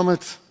back from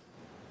it.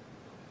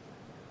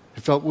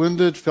 You felt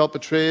wounded, felt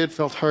betrayed,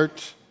 felt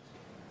hurt.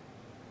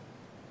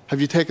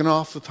 Have you taken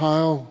off the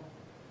towel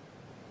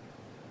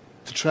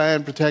to try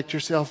and protect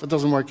yourself? It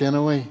doesn't work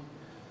anyway.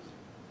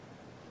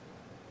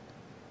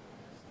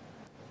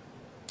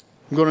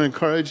 I'm going to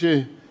encourage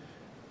you.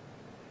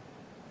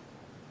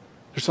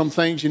 There's some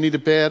things you need to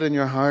bed in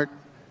your heart.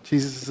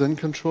 Jesus is in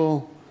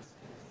control.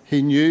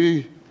 He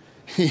knew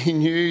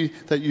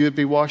that you would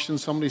be washing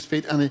somebody's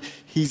feet, and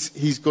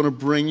he's going to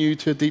bring you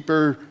to a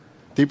deeper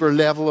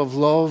level of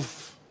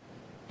love.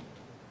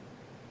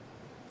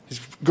 He's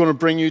going to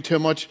bring you to a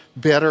much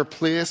better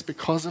place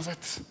because of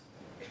it.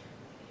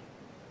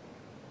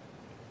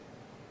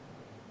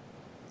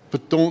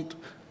 But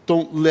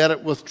don't let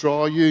it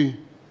withdraw you.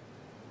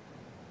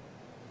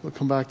 We'll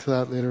come back to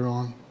that later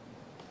on.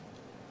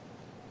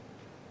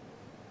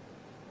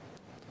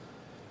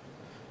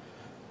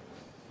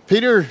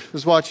 Peter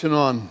was watching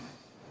on.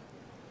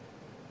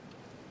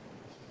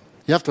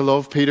 You have to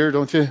love Peter,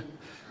 don't you?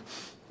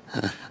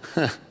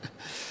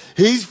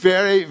 He's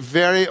very,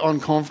 very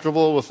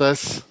uncomfortable with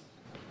this.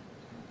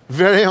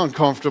 Very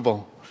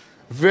uncomfortable.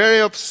 Very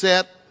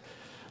upset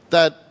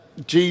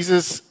that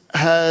Jesus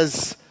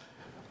has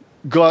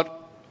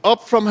got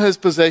up from his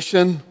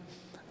position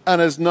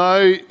and is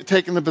now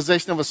taking the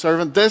position of a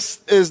servant.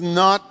 This is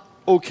not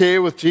okay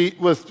with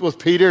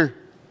Peter.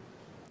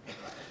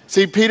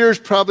 See, Peter's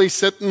probably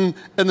sitting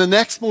in the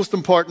next most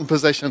important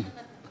position.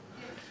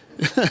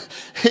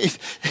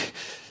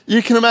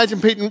 You can imagine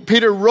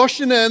Peter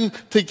rushing in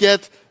to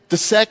get the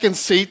second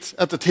seat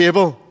at the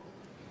table.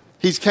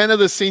 He's kind of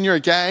the senior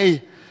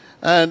guy.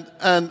 And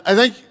I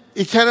think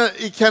he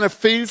kind of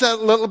feels that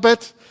a little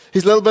bit.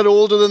 He's a little bit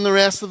older than the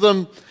rest of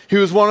them. He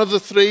was one of the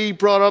three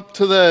brought up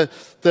to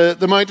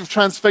the Mount of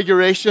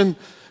Transfiguration.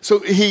 So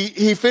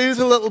he feels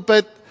a little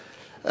bit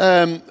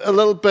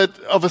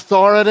of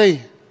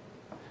authority.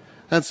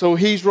 And so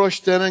he's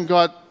rushed in and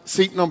got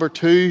seat number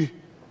 2.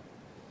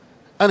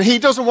 And he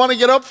doesn't want to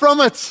get up from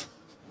it.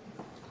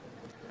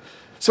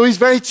 So he's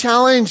very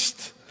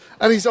challenged.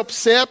 And he's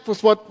upset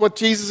with what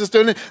Jesus is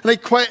doing. And he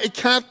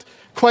can't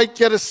quite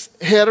get his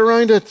head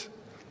around it.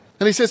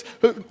 And he says,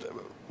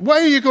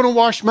 why are you going to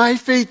wash my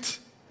feet?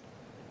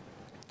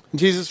 And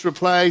Jesus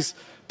replies,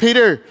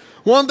 Peter,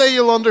 one day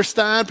you'll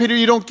understand. Peter,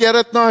 you don't get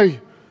it now.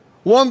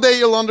 One day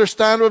you'll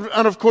understand.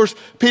 And of course,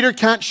 Peter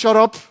can't shut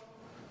up.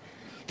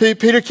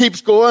 Peter keeps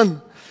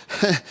going.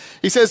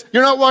 He says,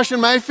 you're not washing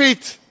my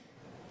feet.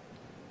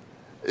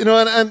 You know,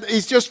 and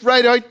he's just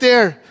right out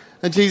there.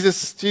 And Jesus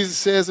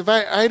says, if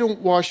I don't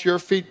wash your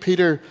feet,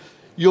 Peter,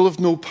 you'll have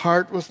no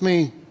part with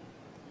me.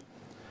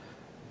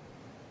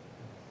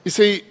 You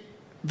see,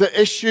 the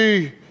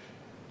issue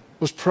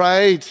was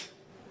pride.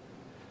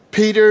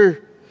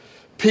 Peter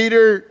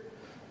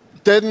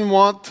didn't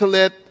want to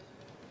let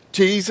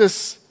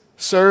Jesus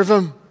serve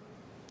him.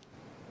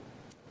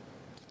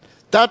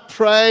 That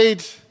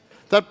pride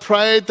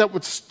that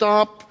would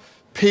stop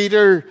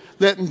Peter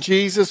letting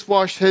Jesus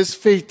wash his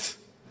feet.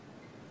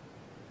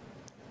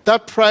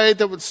 That pride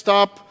that would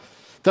stop,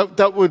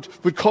 that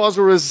would cause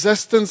a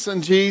resistance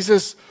in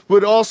Jesus,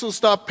 would also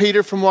stop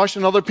Peter from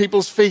washing other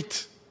people's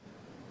feet.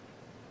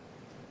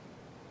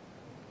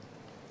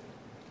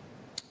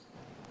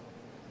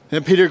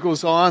 And Peter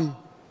goes on.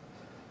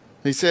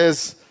 He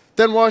says,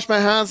 then wash my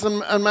hands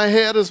and my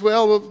head as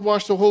well.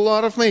 Wash the whole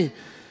lot of me.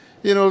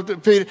 You know,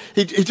 Peter,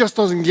 he just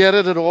doesn't get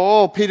it at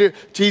all.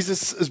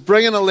 Jesus is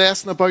bringing a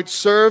lesson about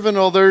serving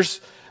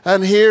others.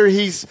 And here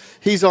he's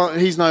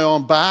now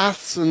on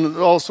baths and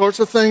all sorts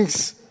of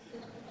things.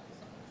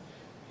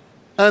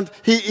 And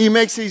he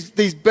makes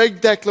these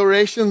big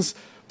declarations.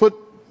 But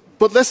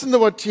listen to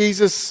what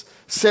Jesus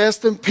says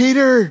to him.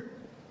 Peter,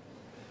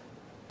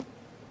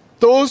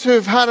 those who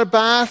have had a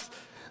bath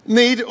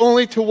need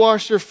only to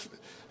wash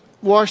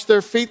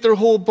their feet. Their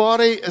whole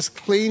body is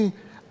clean.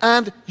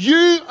 And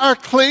you are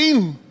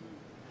clean.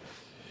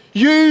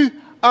 You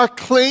are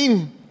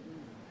clean.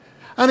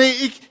 And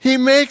he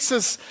makes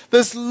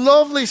this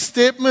lovely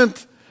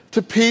statement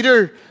to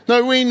Peter.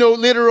 Now we know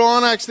later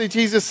on, actually,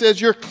 Jesus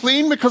says, you're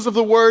clean because of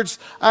the words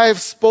I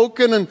have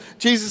spoken. And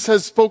Jesus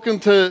has spoken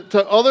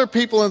to other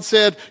people and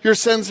said, your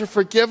sins are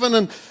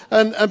forgiven.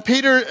 And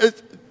Peter,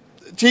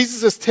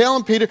 Jesus is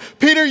telling Peter,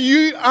 Peter,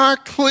 you are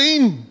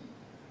clean.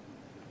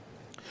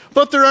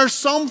 But there are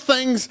some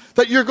things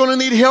that you're going to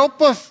need help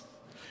with.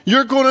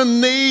 You're going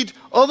to need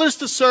others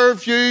to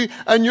serve you,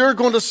 and you're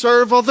going to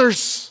serve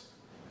others.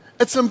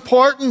 It's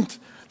important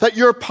that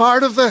you're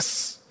part of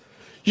this.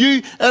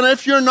 And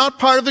if you're not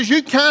part of this,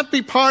 you can't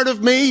be part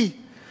of me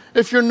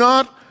if you're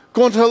not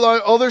going to allow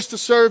others to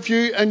serve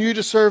you and you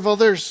to serve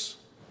others.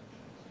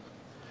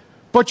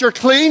 But you're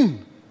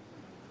clean.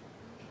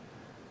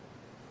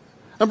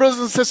 And brothers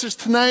and sisters,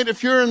 tonight,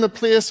 if you're in the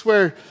place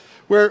where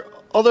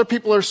other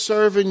people are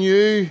serving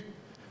you,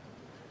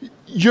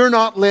 you're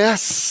not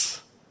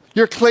less.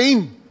 You're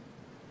clean.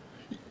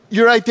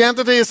 Your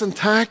identity is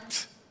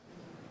intact.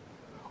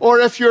 Or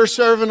if you're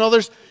serving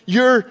others,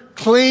 you're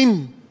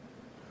clean.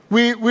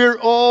 We're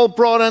all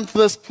brought into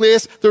this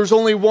place. There was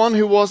only one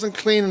who wasn't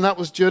clean, and that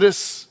was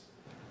Judas.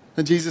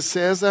 And Jesus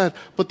says that.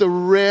 But the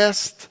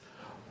rest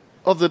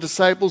of the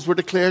disciples were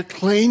declared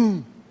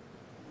clean.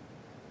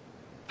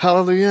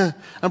 Hallelujah.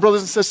 And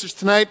brothers and sisters,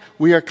 tonight,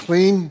 we are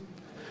clean.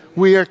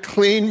 We are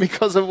clean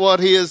because of what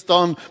he has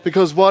done,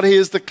 because what he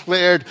has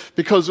declared,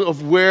 because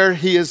of where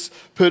he has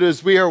put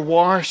us. We are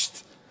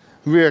washed.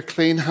 We are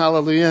clean.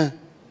 Hallelujah.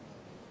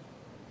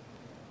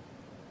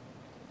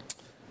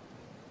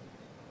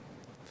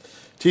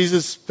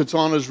 Jesus puts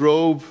on his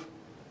robe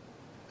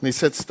and he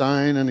sits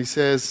down and he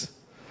says,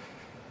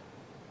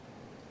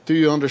 do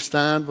you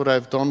understand what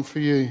I've done for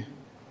you?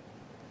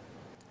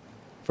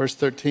 Verse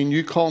 13,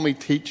 you call me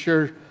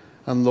teacher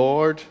and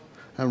Lord,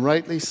 and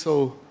rightly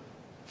so,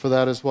 for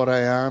that is what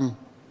I am.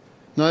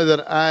 Now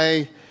that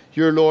I,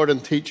 your Lord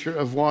and teacher,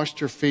 have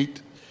washed your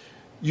feet,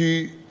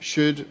 you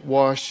should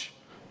wash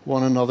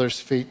one another's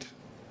feet.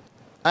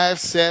 I have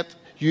set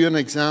you an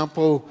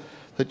example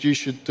that you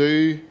should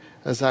do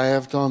as I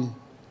have done.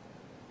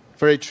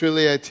 Very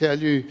truly I tell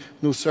you,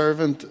 no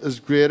servant is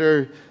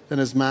greater than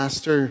his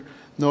master,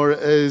 nor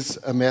is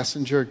a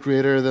messenger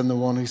greater than the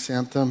one who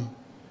sent him.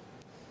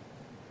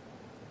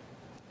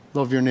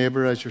 Love your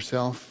neighbor as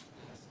yourself.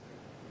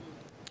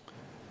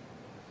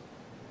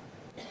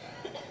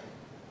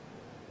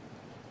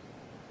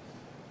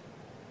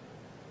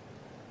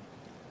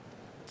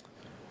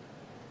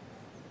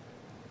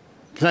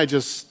 Can I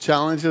just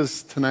challenge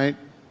us tonight?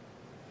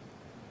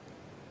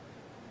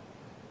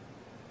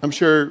 I'm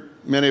sure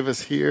many of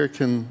us here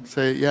can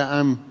say, yeah,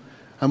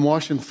 I'm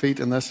washing feet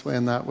in this way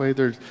and that way.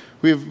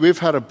 We've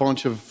had a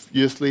bunch of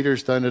youth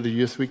leaders down at a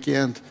youth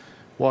weekend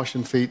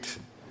washing feet.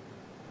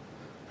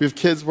 We have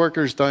kids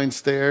workers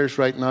downstairs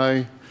right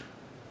now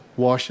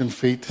washing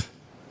feet.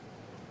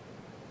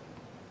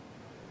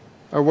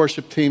 Our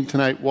worship team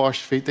tonight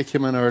washed feet. They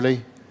came in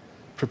early,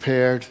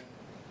 prepared.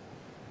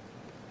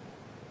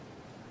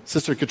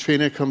 Sister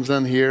Katrina comes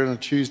in here on a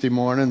Tuesday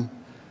morning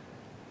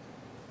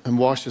and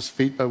washes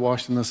feet by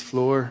washing this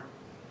floor.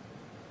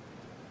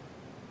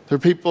 There are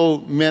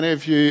people, many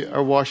of you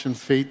are washing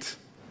feet.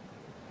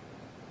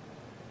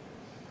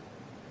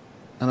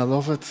 And I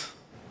love it.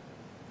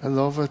 I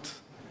love it.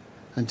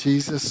 And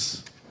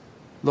Jesus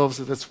loves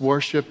it. It's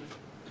worship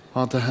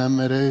unto him.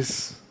 It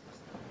is.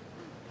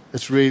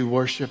 It's real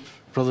worship,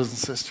 brothers and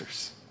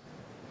sisters.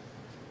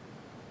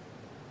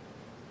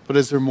 But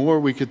is there more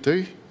we could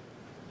do?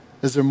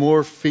 Is there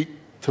more feet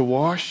to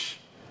wash?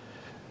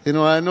 You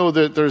know, I know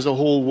that there's a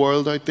whole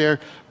world out there,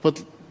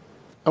 but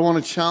I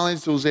want to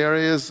challenge those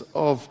areas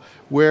of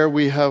where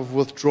we have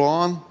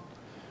withdrawn,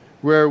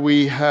 where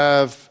we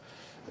have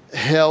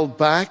held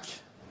back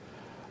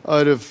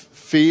out of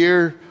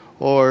fear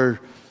or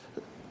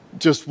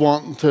just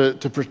wanting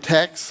to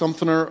protect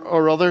something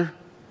or other.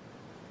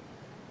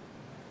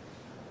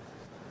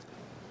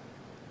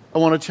 I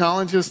want to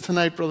challenge us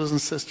tonight, brothers and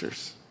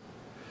sisters.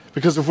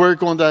 Because if we're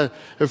going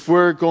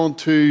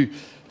to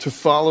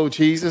follow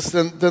Jesus,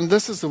 then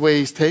this is the way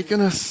he's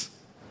taken us.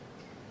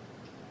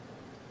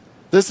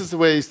 This is the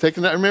way he's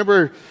taken it. I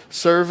remember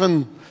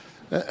serving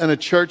in a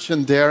church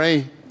in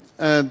Derry,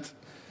 and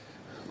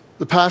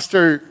the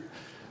pastor,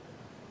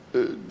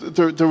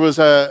 there was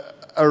a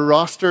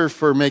roster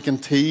for making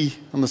tea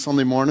on the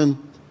Sunday morning.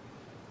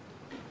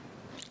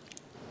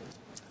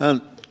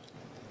 And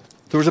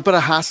there was a bit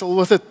of hassle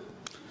with it.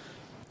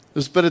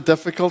 There's a bit of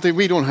difficulty.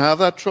 We don't have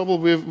that trouble.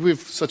 We've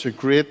such a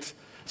great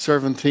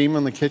serving team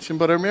in the kitchen.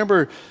 But I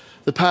remember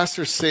the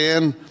pastor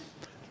saying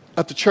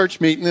at the church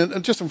meeting,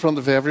 and just in front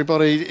of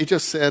everybody, he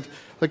just said,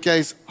 look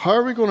guys, how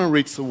are we going to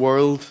reach the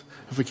world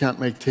if we can't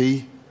make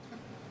tea?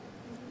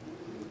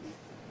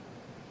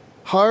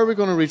 How are we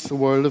going to reach the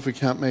world if we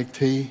can't make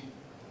tea?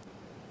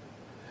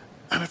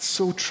 And it's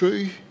so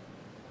true,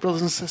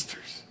 brothers and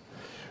sisters.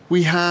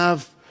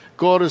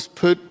 God has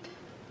put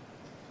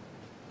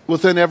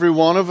within every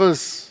one of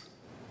us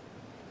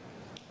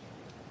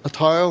a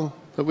towel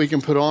that we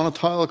can put on, a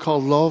towel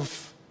called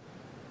love.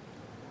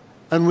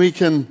 And we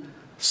can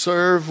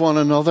serve one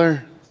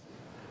another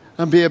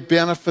and be a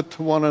benefit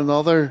to one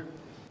another.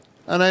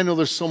 And I know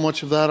there's so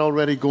much of that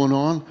already going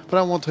on, but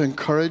I want to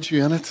encourage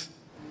you in it.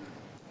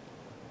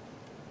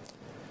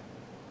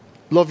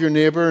 Love your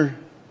neighbour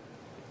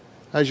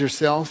as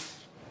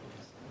yourself.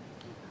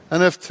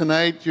 And if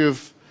tonight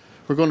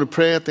we're going to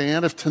pray at the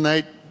end, if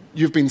tonight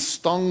you've been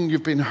stung,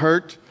 you've been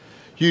hurt,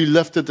 you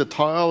lifted the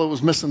towel, it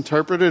was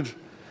misinterpreted.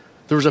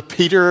 There was a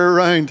Peter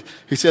around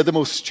who said the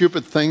most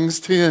stupid things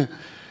to you.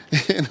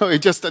 You know, he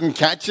just didn't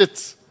catch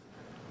it.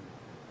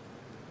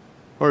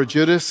 Or a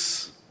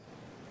Judas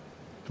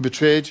who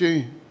betrayed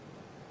you.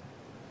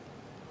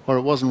 Or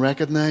it wasn't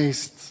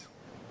recognized.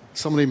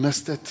 Somebody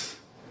missed it.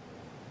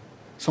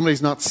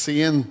 Somebody's not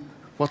seeing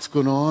what's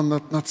going on,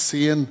 not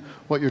seeing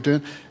what you're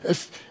doing.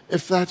 If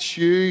that's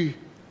you,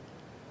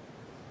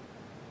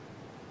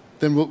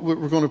 then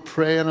we're going to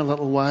pray in a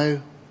little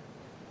while.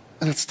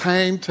 And it's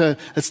time to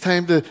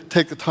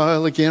take the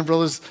towel again,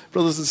 brothers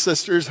and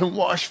sisters, and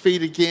wash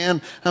feet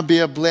again and be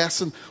a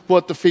blessing.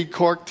 What the Feed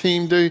Cork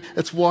team do,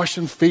 it's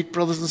washing feet,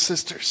 brothers and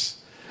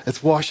sisters.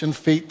 It's washing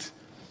feet.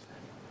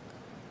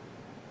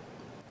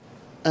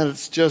 And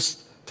it's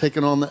just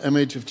taking on the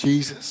image of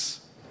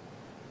Jesus.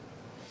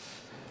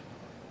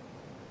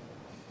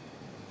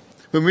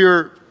 When we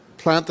were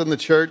planting the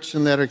church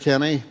in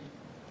Letterkenny,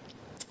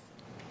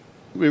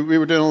 we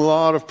were doing a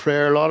lot of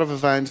prayer, a lot of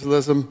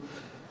evangelism,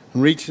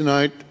 and reaching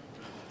out.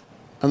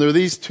 And there were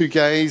these two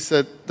guys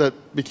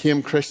that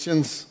became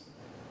Christians.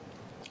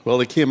 Well,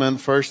 they came in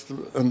first,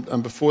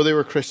 and before they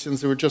were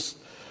Christians, they were just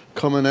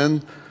coming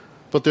in.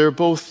 But they were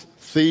both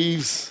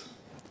thieves,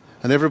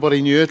 and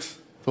everybody knew it.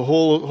 The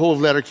whole of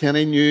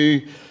Letterkenny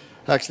knew,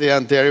 actually,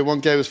 and Derry.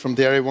 One guy was from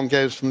Derry, one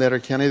guy was from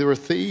Letterkenny. They were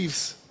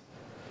thieves.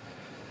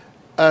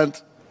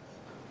 And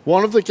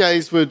one of the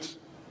guys the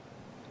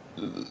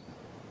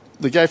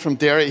guy from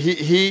Derry,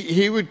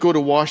 he would go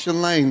to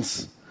washing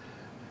lines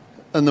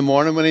in the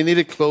morning when he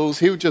needed clothes.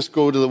 He would just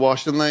go to the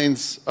washing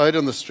lines out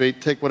on the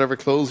street, take whatever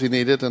clothes he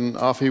needed, and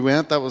off he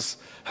went. That was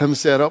him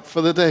set up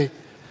for the day.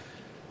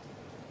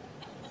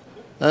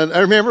 And I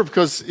remember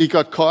because he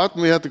got caught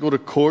and we had to go to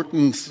court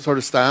and sort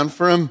of stand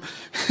for him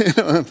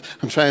and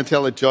try and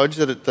tell the judge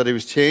that he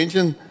was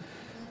changing.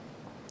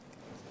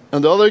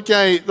 And the other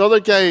guy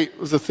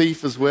was a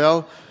thief as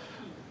well,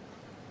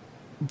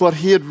 but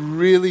he had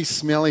really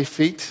smelly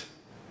feet.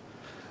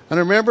 And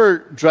I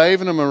remember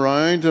driving him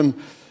around, and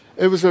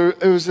there was an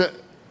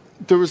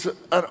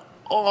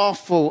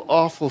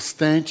awful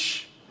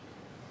stench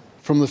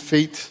from the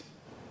feet.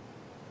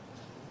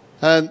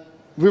 And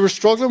we were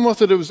struggling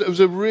with it. It was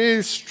a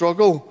real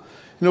struggle,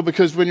 you know,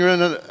 because when you're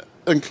in an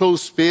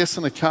enclosed space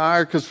in a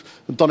car, because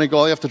in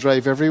Donegal you have to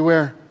drive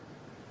everywhere.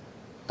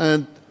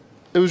 And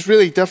it was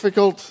really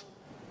difficult.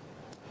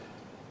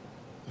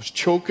 was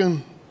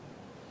choking.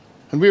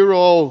 And we were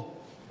all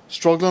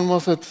struggling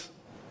with it.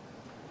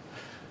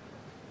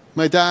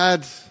 My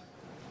dad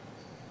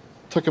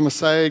took him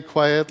aside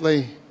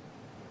quietly.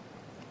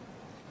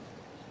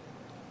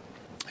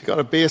 He got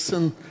a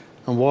basin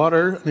and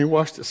water and he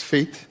washed his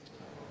feet.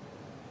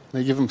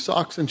 And he gave him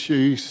socks and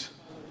shoes.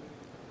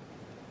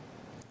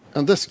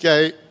 And this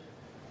guy,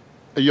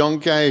 a young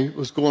guy,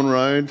 was going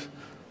around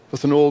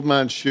with an old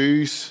man's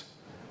shoes.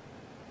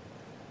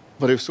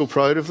 But he was so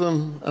proud of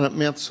them and it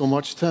meant so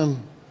much to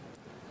him.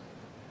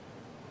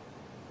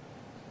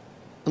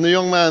 And the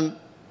young man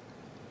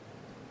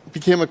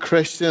became a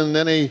Christian, and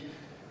then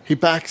he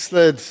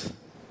backslid.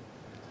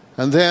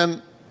 And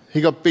then he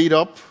got beat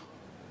up.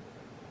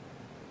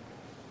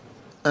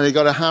 And he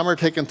got a hammer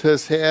taken to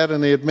his head,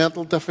 and he had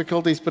mental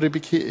difficulties, but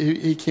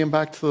he came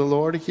back to the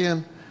Lord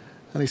again,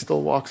 and he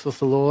still walks with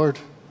the Lord.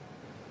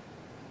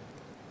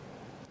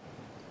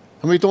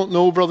 And we don't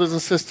know, brothers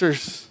and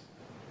sisters.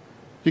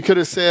 You could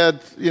have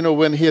said,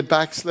 when he had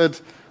backslid,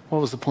 what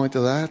was the point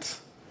of that?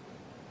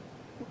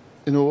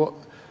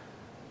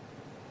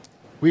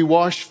 We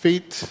wash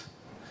feet,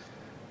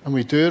 and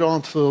we do it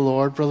unto the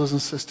Lord, brothers and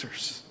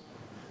sisters.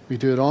 We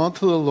do it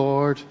unto the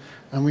Lord,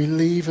 and we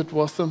leave it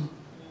with Him.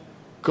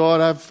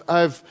 God,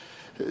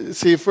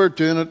 see, if we're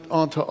doing it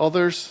unto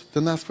others,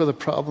 then that's where the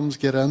problems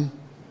get in.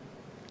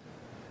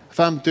 If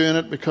I'm doing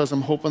it because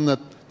I'm hoping that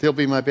they'll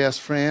be my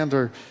best friend,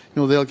 or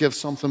they'll give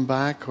something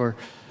back, or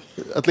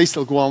at least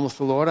they'll go on with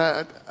the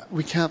Lord,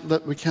 we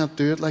can't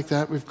do it like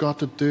that. We've got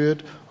to do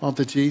it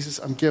unto Jesus.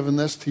 I'm giving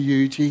this to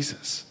you,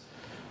 Jesus.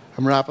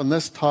 I'm wrapping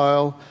this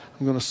towel.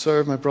 I'm going to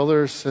serve my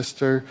brother or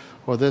sister,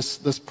 or this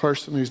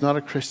person who's not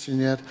a Christian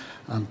yet.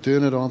 I'm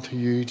doing it unto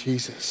you,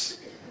 Jesus.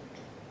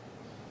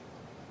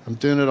 I'm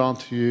doing it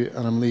unto you,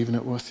 and I'm leaving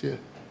it with you.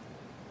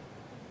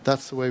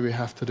 That's the way we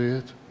have to do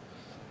it.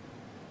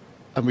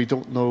 And we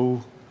don't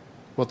know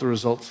what the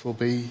results will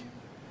be,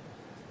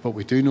 but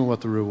we do know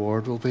what the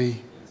reward will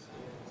be.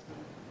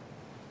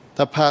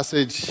 That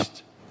passage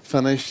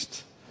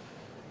finished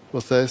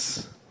with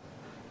this.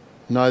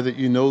 Now that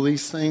you know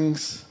these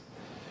things,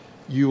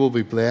 you will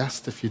be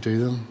blessed if you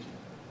do them.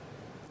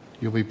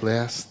 You'll be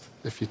blessed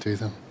if you do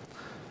them.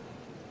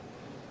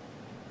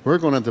 We're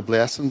going into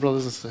blessing,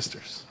 brothers and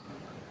sisters.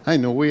 I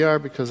know we are,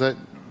 because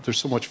there's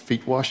so much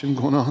feet washing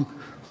going on.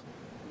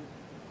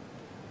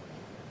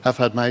 I've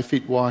had my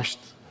feet washed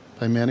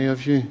by many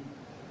of you.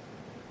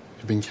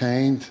 You've been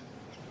kind.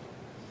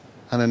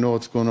 And I know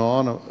what's going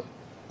on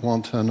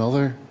one to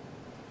another.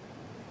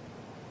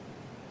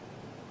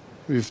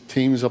 We have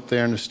teams up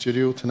there in the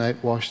studio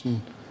tonight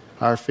washing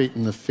our feet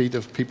and the feet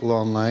of people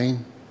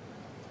online.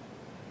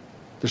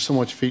 There's so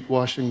much feet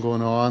washing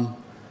going on,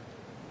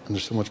 and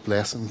there's so much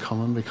blessing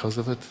coming because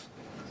of it.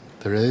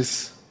 There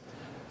is.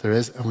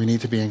 And we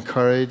need to be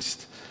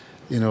encouraged,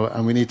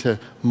 and we need to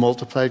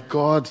multiply.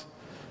 God,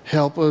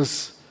 help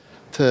us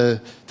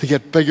to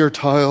get bigger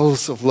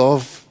towels of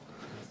love,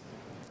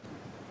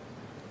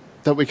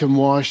 that we can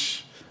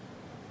wash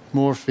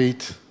more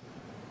feet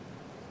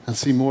and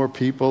see more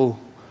people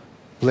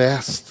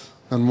blessed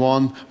and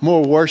won,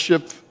 more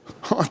worship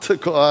unto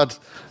God.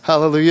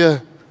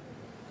 Hallelujah.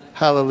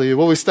 Hallelujah.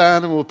 Will we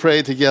stand and we'll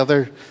pray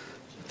together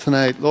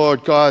tonight?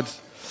 Lord God,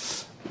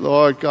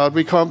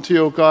 we come to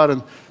you, O God,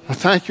 and I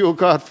thank you, O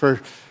God,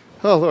 for,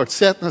 Lord,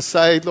 setting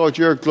aside, Lord,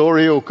 your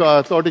glory, O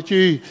God. Lord, that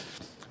you,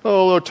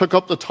 Lord, took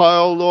up the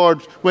towel,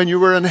 Lord. When you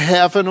were in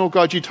heaven, O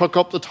God, you took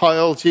up the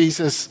towel,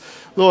 Jesus.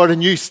 Lord,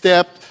 and you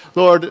stepped,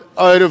 Lord,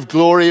 out of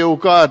glory, O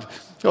God.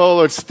 Oh,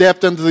 Lord,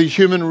 stepped into the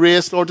human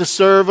race, Lord, to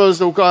serve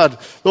us, oh God.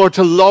 Lord,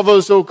 to love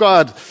us, oh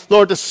God.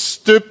 Lord, to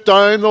stoop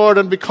down, Lord,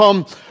 and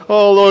become,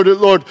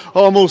 Lord,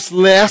 almost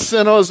less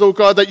than us, oh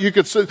God, that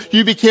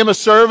you became a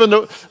servant,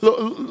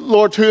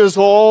 Lord, to us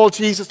all,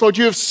 Jesus. Lord,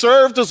 you have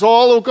served us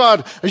all, oh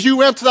God. As you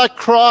went to that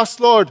cross,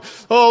 Lord,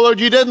 Lord,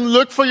 you didn't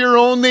look for your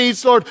own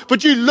needs, Lord,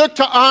 but you looked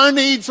to our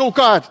needs, oh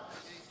God.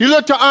 You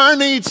looked to our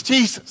needs,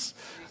 Jesus.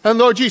 And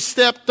Lord, you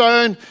stepped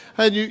down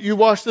and you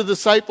washed the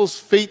disciples'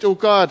 feet, oh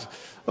God.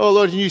 Oh,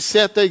 Lord, and you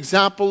set the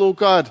example, oh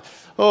God.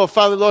 Oh,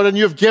 Father, Lord, and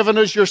you've given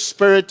us your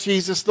Spirit,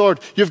 Jesus, Lord.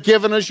 You've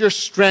given us your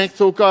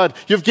strength, oh God.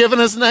 You've given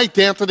us an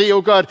identity,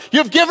 oh God.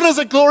 You've given us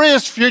a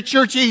glorious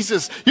future,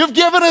 Jesus. You've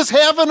given us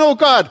heaven, oh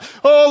God.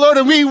 Oh, Lord,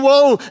 and we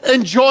will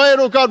enjoy it,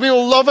 oh God. We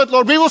will love it,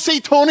 Lord. We will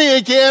see Tony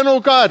again, oh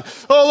God.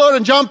 Oh, Lord,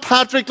 and John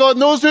Patrick, Lord,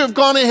 and those who have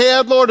gone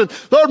ahead, Lord, and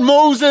Lord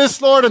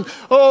Moses, Lord, and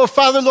oh,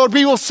 Father, Lord,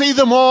 we will see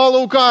them all,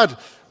 oh God.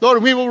 Lord,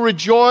 and we will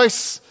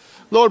rejoice.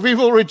 Lord, we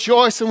will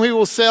rejoice and we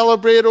will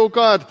celebrate, oh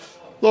God.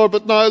 Lord,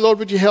 but now, Lord,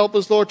 would you help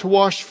us, Lord, to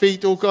wash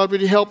feet, oh God.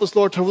 Would you help us,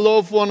 Lord, to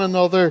love one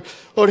another.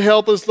 Lord,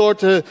 help us, Lord,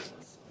 to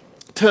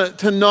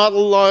not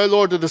allow,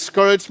 Lord, the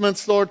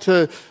discouragements, Lord,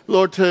 to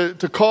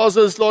cause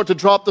us, Lord, to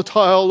drop the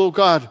towel, oh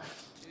God.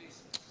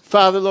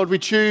 Father, Lord, we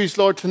choose,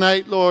 Lord,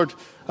 tonight, Lord,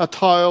 a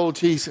towel,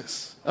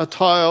 Jesus. A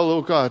towel,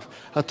 oh God.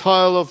 A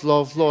towel of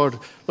love, Lord.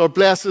 Lord,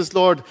 bless us,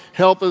 Lord.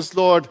 Help us,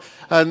 Lord.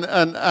 And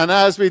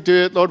as we do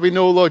it, Lord, we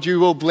know, Lord, you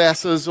will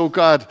bless us, oh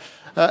God,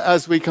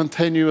 as we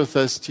continue with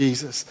this,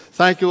 Jesus.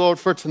 Thank you, Lord,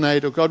 for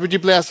tonight, oh God. Would you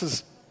bless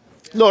us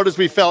Lord, as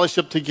we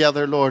fellowship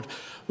together, Lord,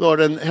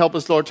 and help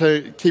us, Lord,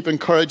 to keep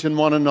encouraging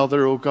one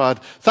another, oh God.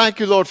 Thank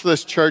you, Lord, for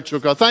this church, oh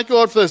God. Thank you,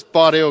 Lord, for this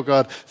body, oh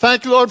God.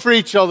 Thank you, Lord, for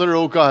each other,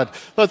 oh God.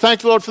 Lord,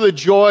 thank you, Lord, for the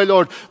joy,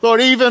 Lord. Lord,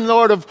 even,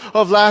 Lord,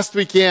 of last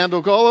weekend,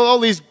 oh God. All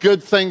these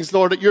good things,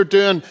 Lord, that you're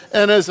doing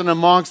in us and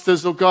amongst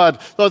us, oh God.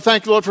 Lord,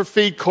 thank you, Lord, for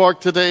Feed Cork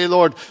today,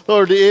 Lord.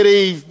 Lord,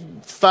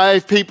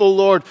 85 people,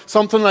 Lord,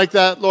 something like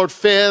that, Lord,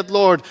 fed,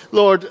 Lord,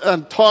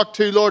 and talked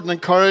to, Lord, and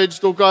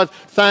encouraged, oh God.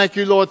 Thank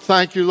you, Lord.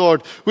 Thank you,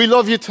 Lord. We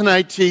love you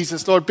tonight,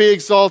 Jesus, Lord. Be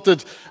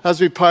exalted as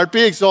we part.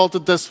 Be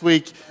exalted this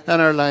week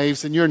in our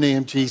lives. In your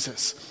name,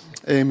 Jesus.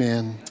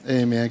 Amen.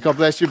 Amen. God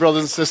bless you,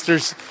 brothers and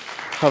sisters.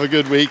 Have a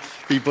good week.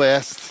 Be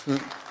blessed.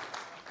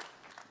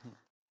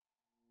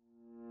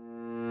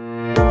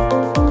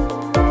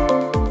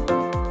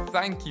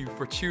 Thank you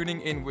for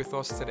tuning in with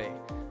us today.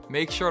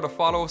 Make sure to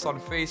follow us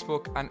on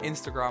Facebook and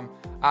Instagram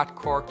at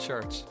Cork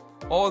Church.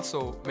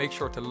 Also, make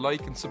sure to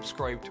like and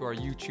subscribe to our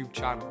YouTube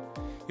channel.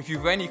 If you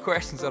have any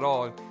questions at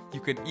all, you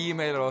can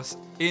email us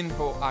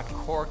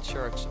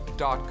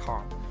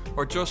info@corkchurch.com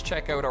or just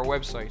check out our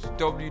website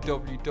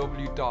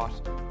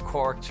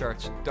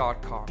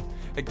www.corkchurch.com.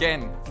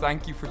 Again,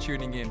 thank you for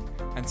tuning in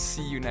and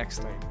see you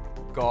next time.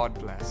 God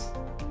bless.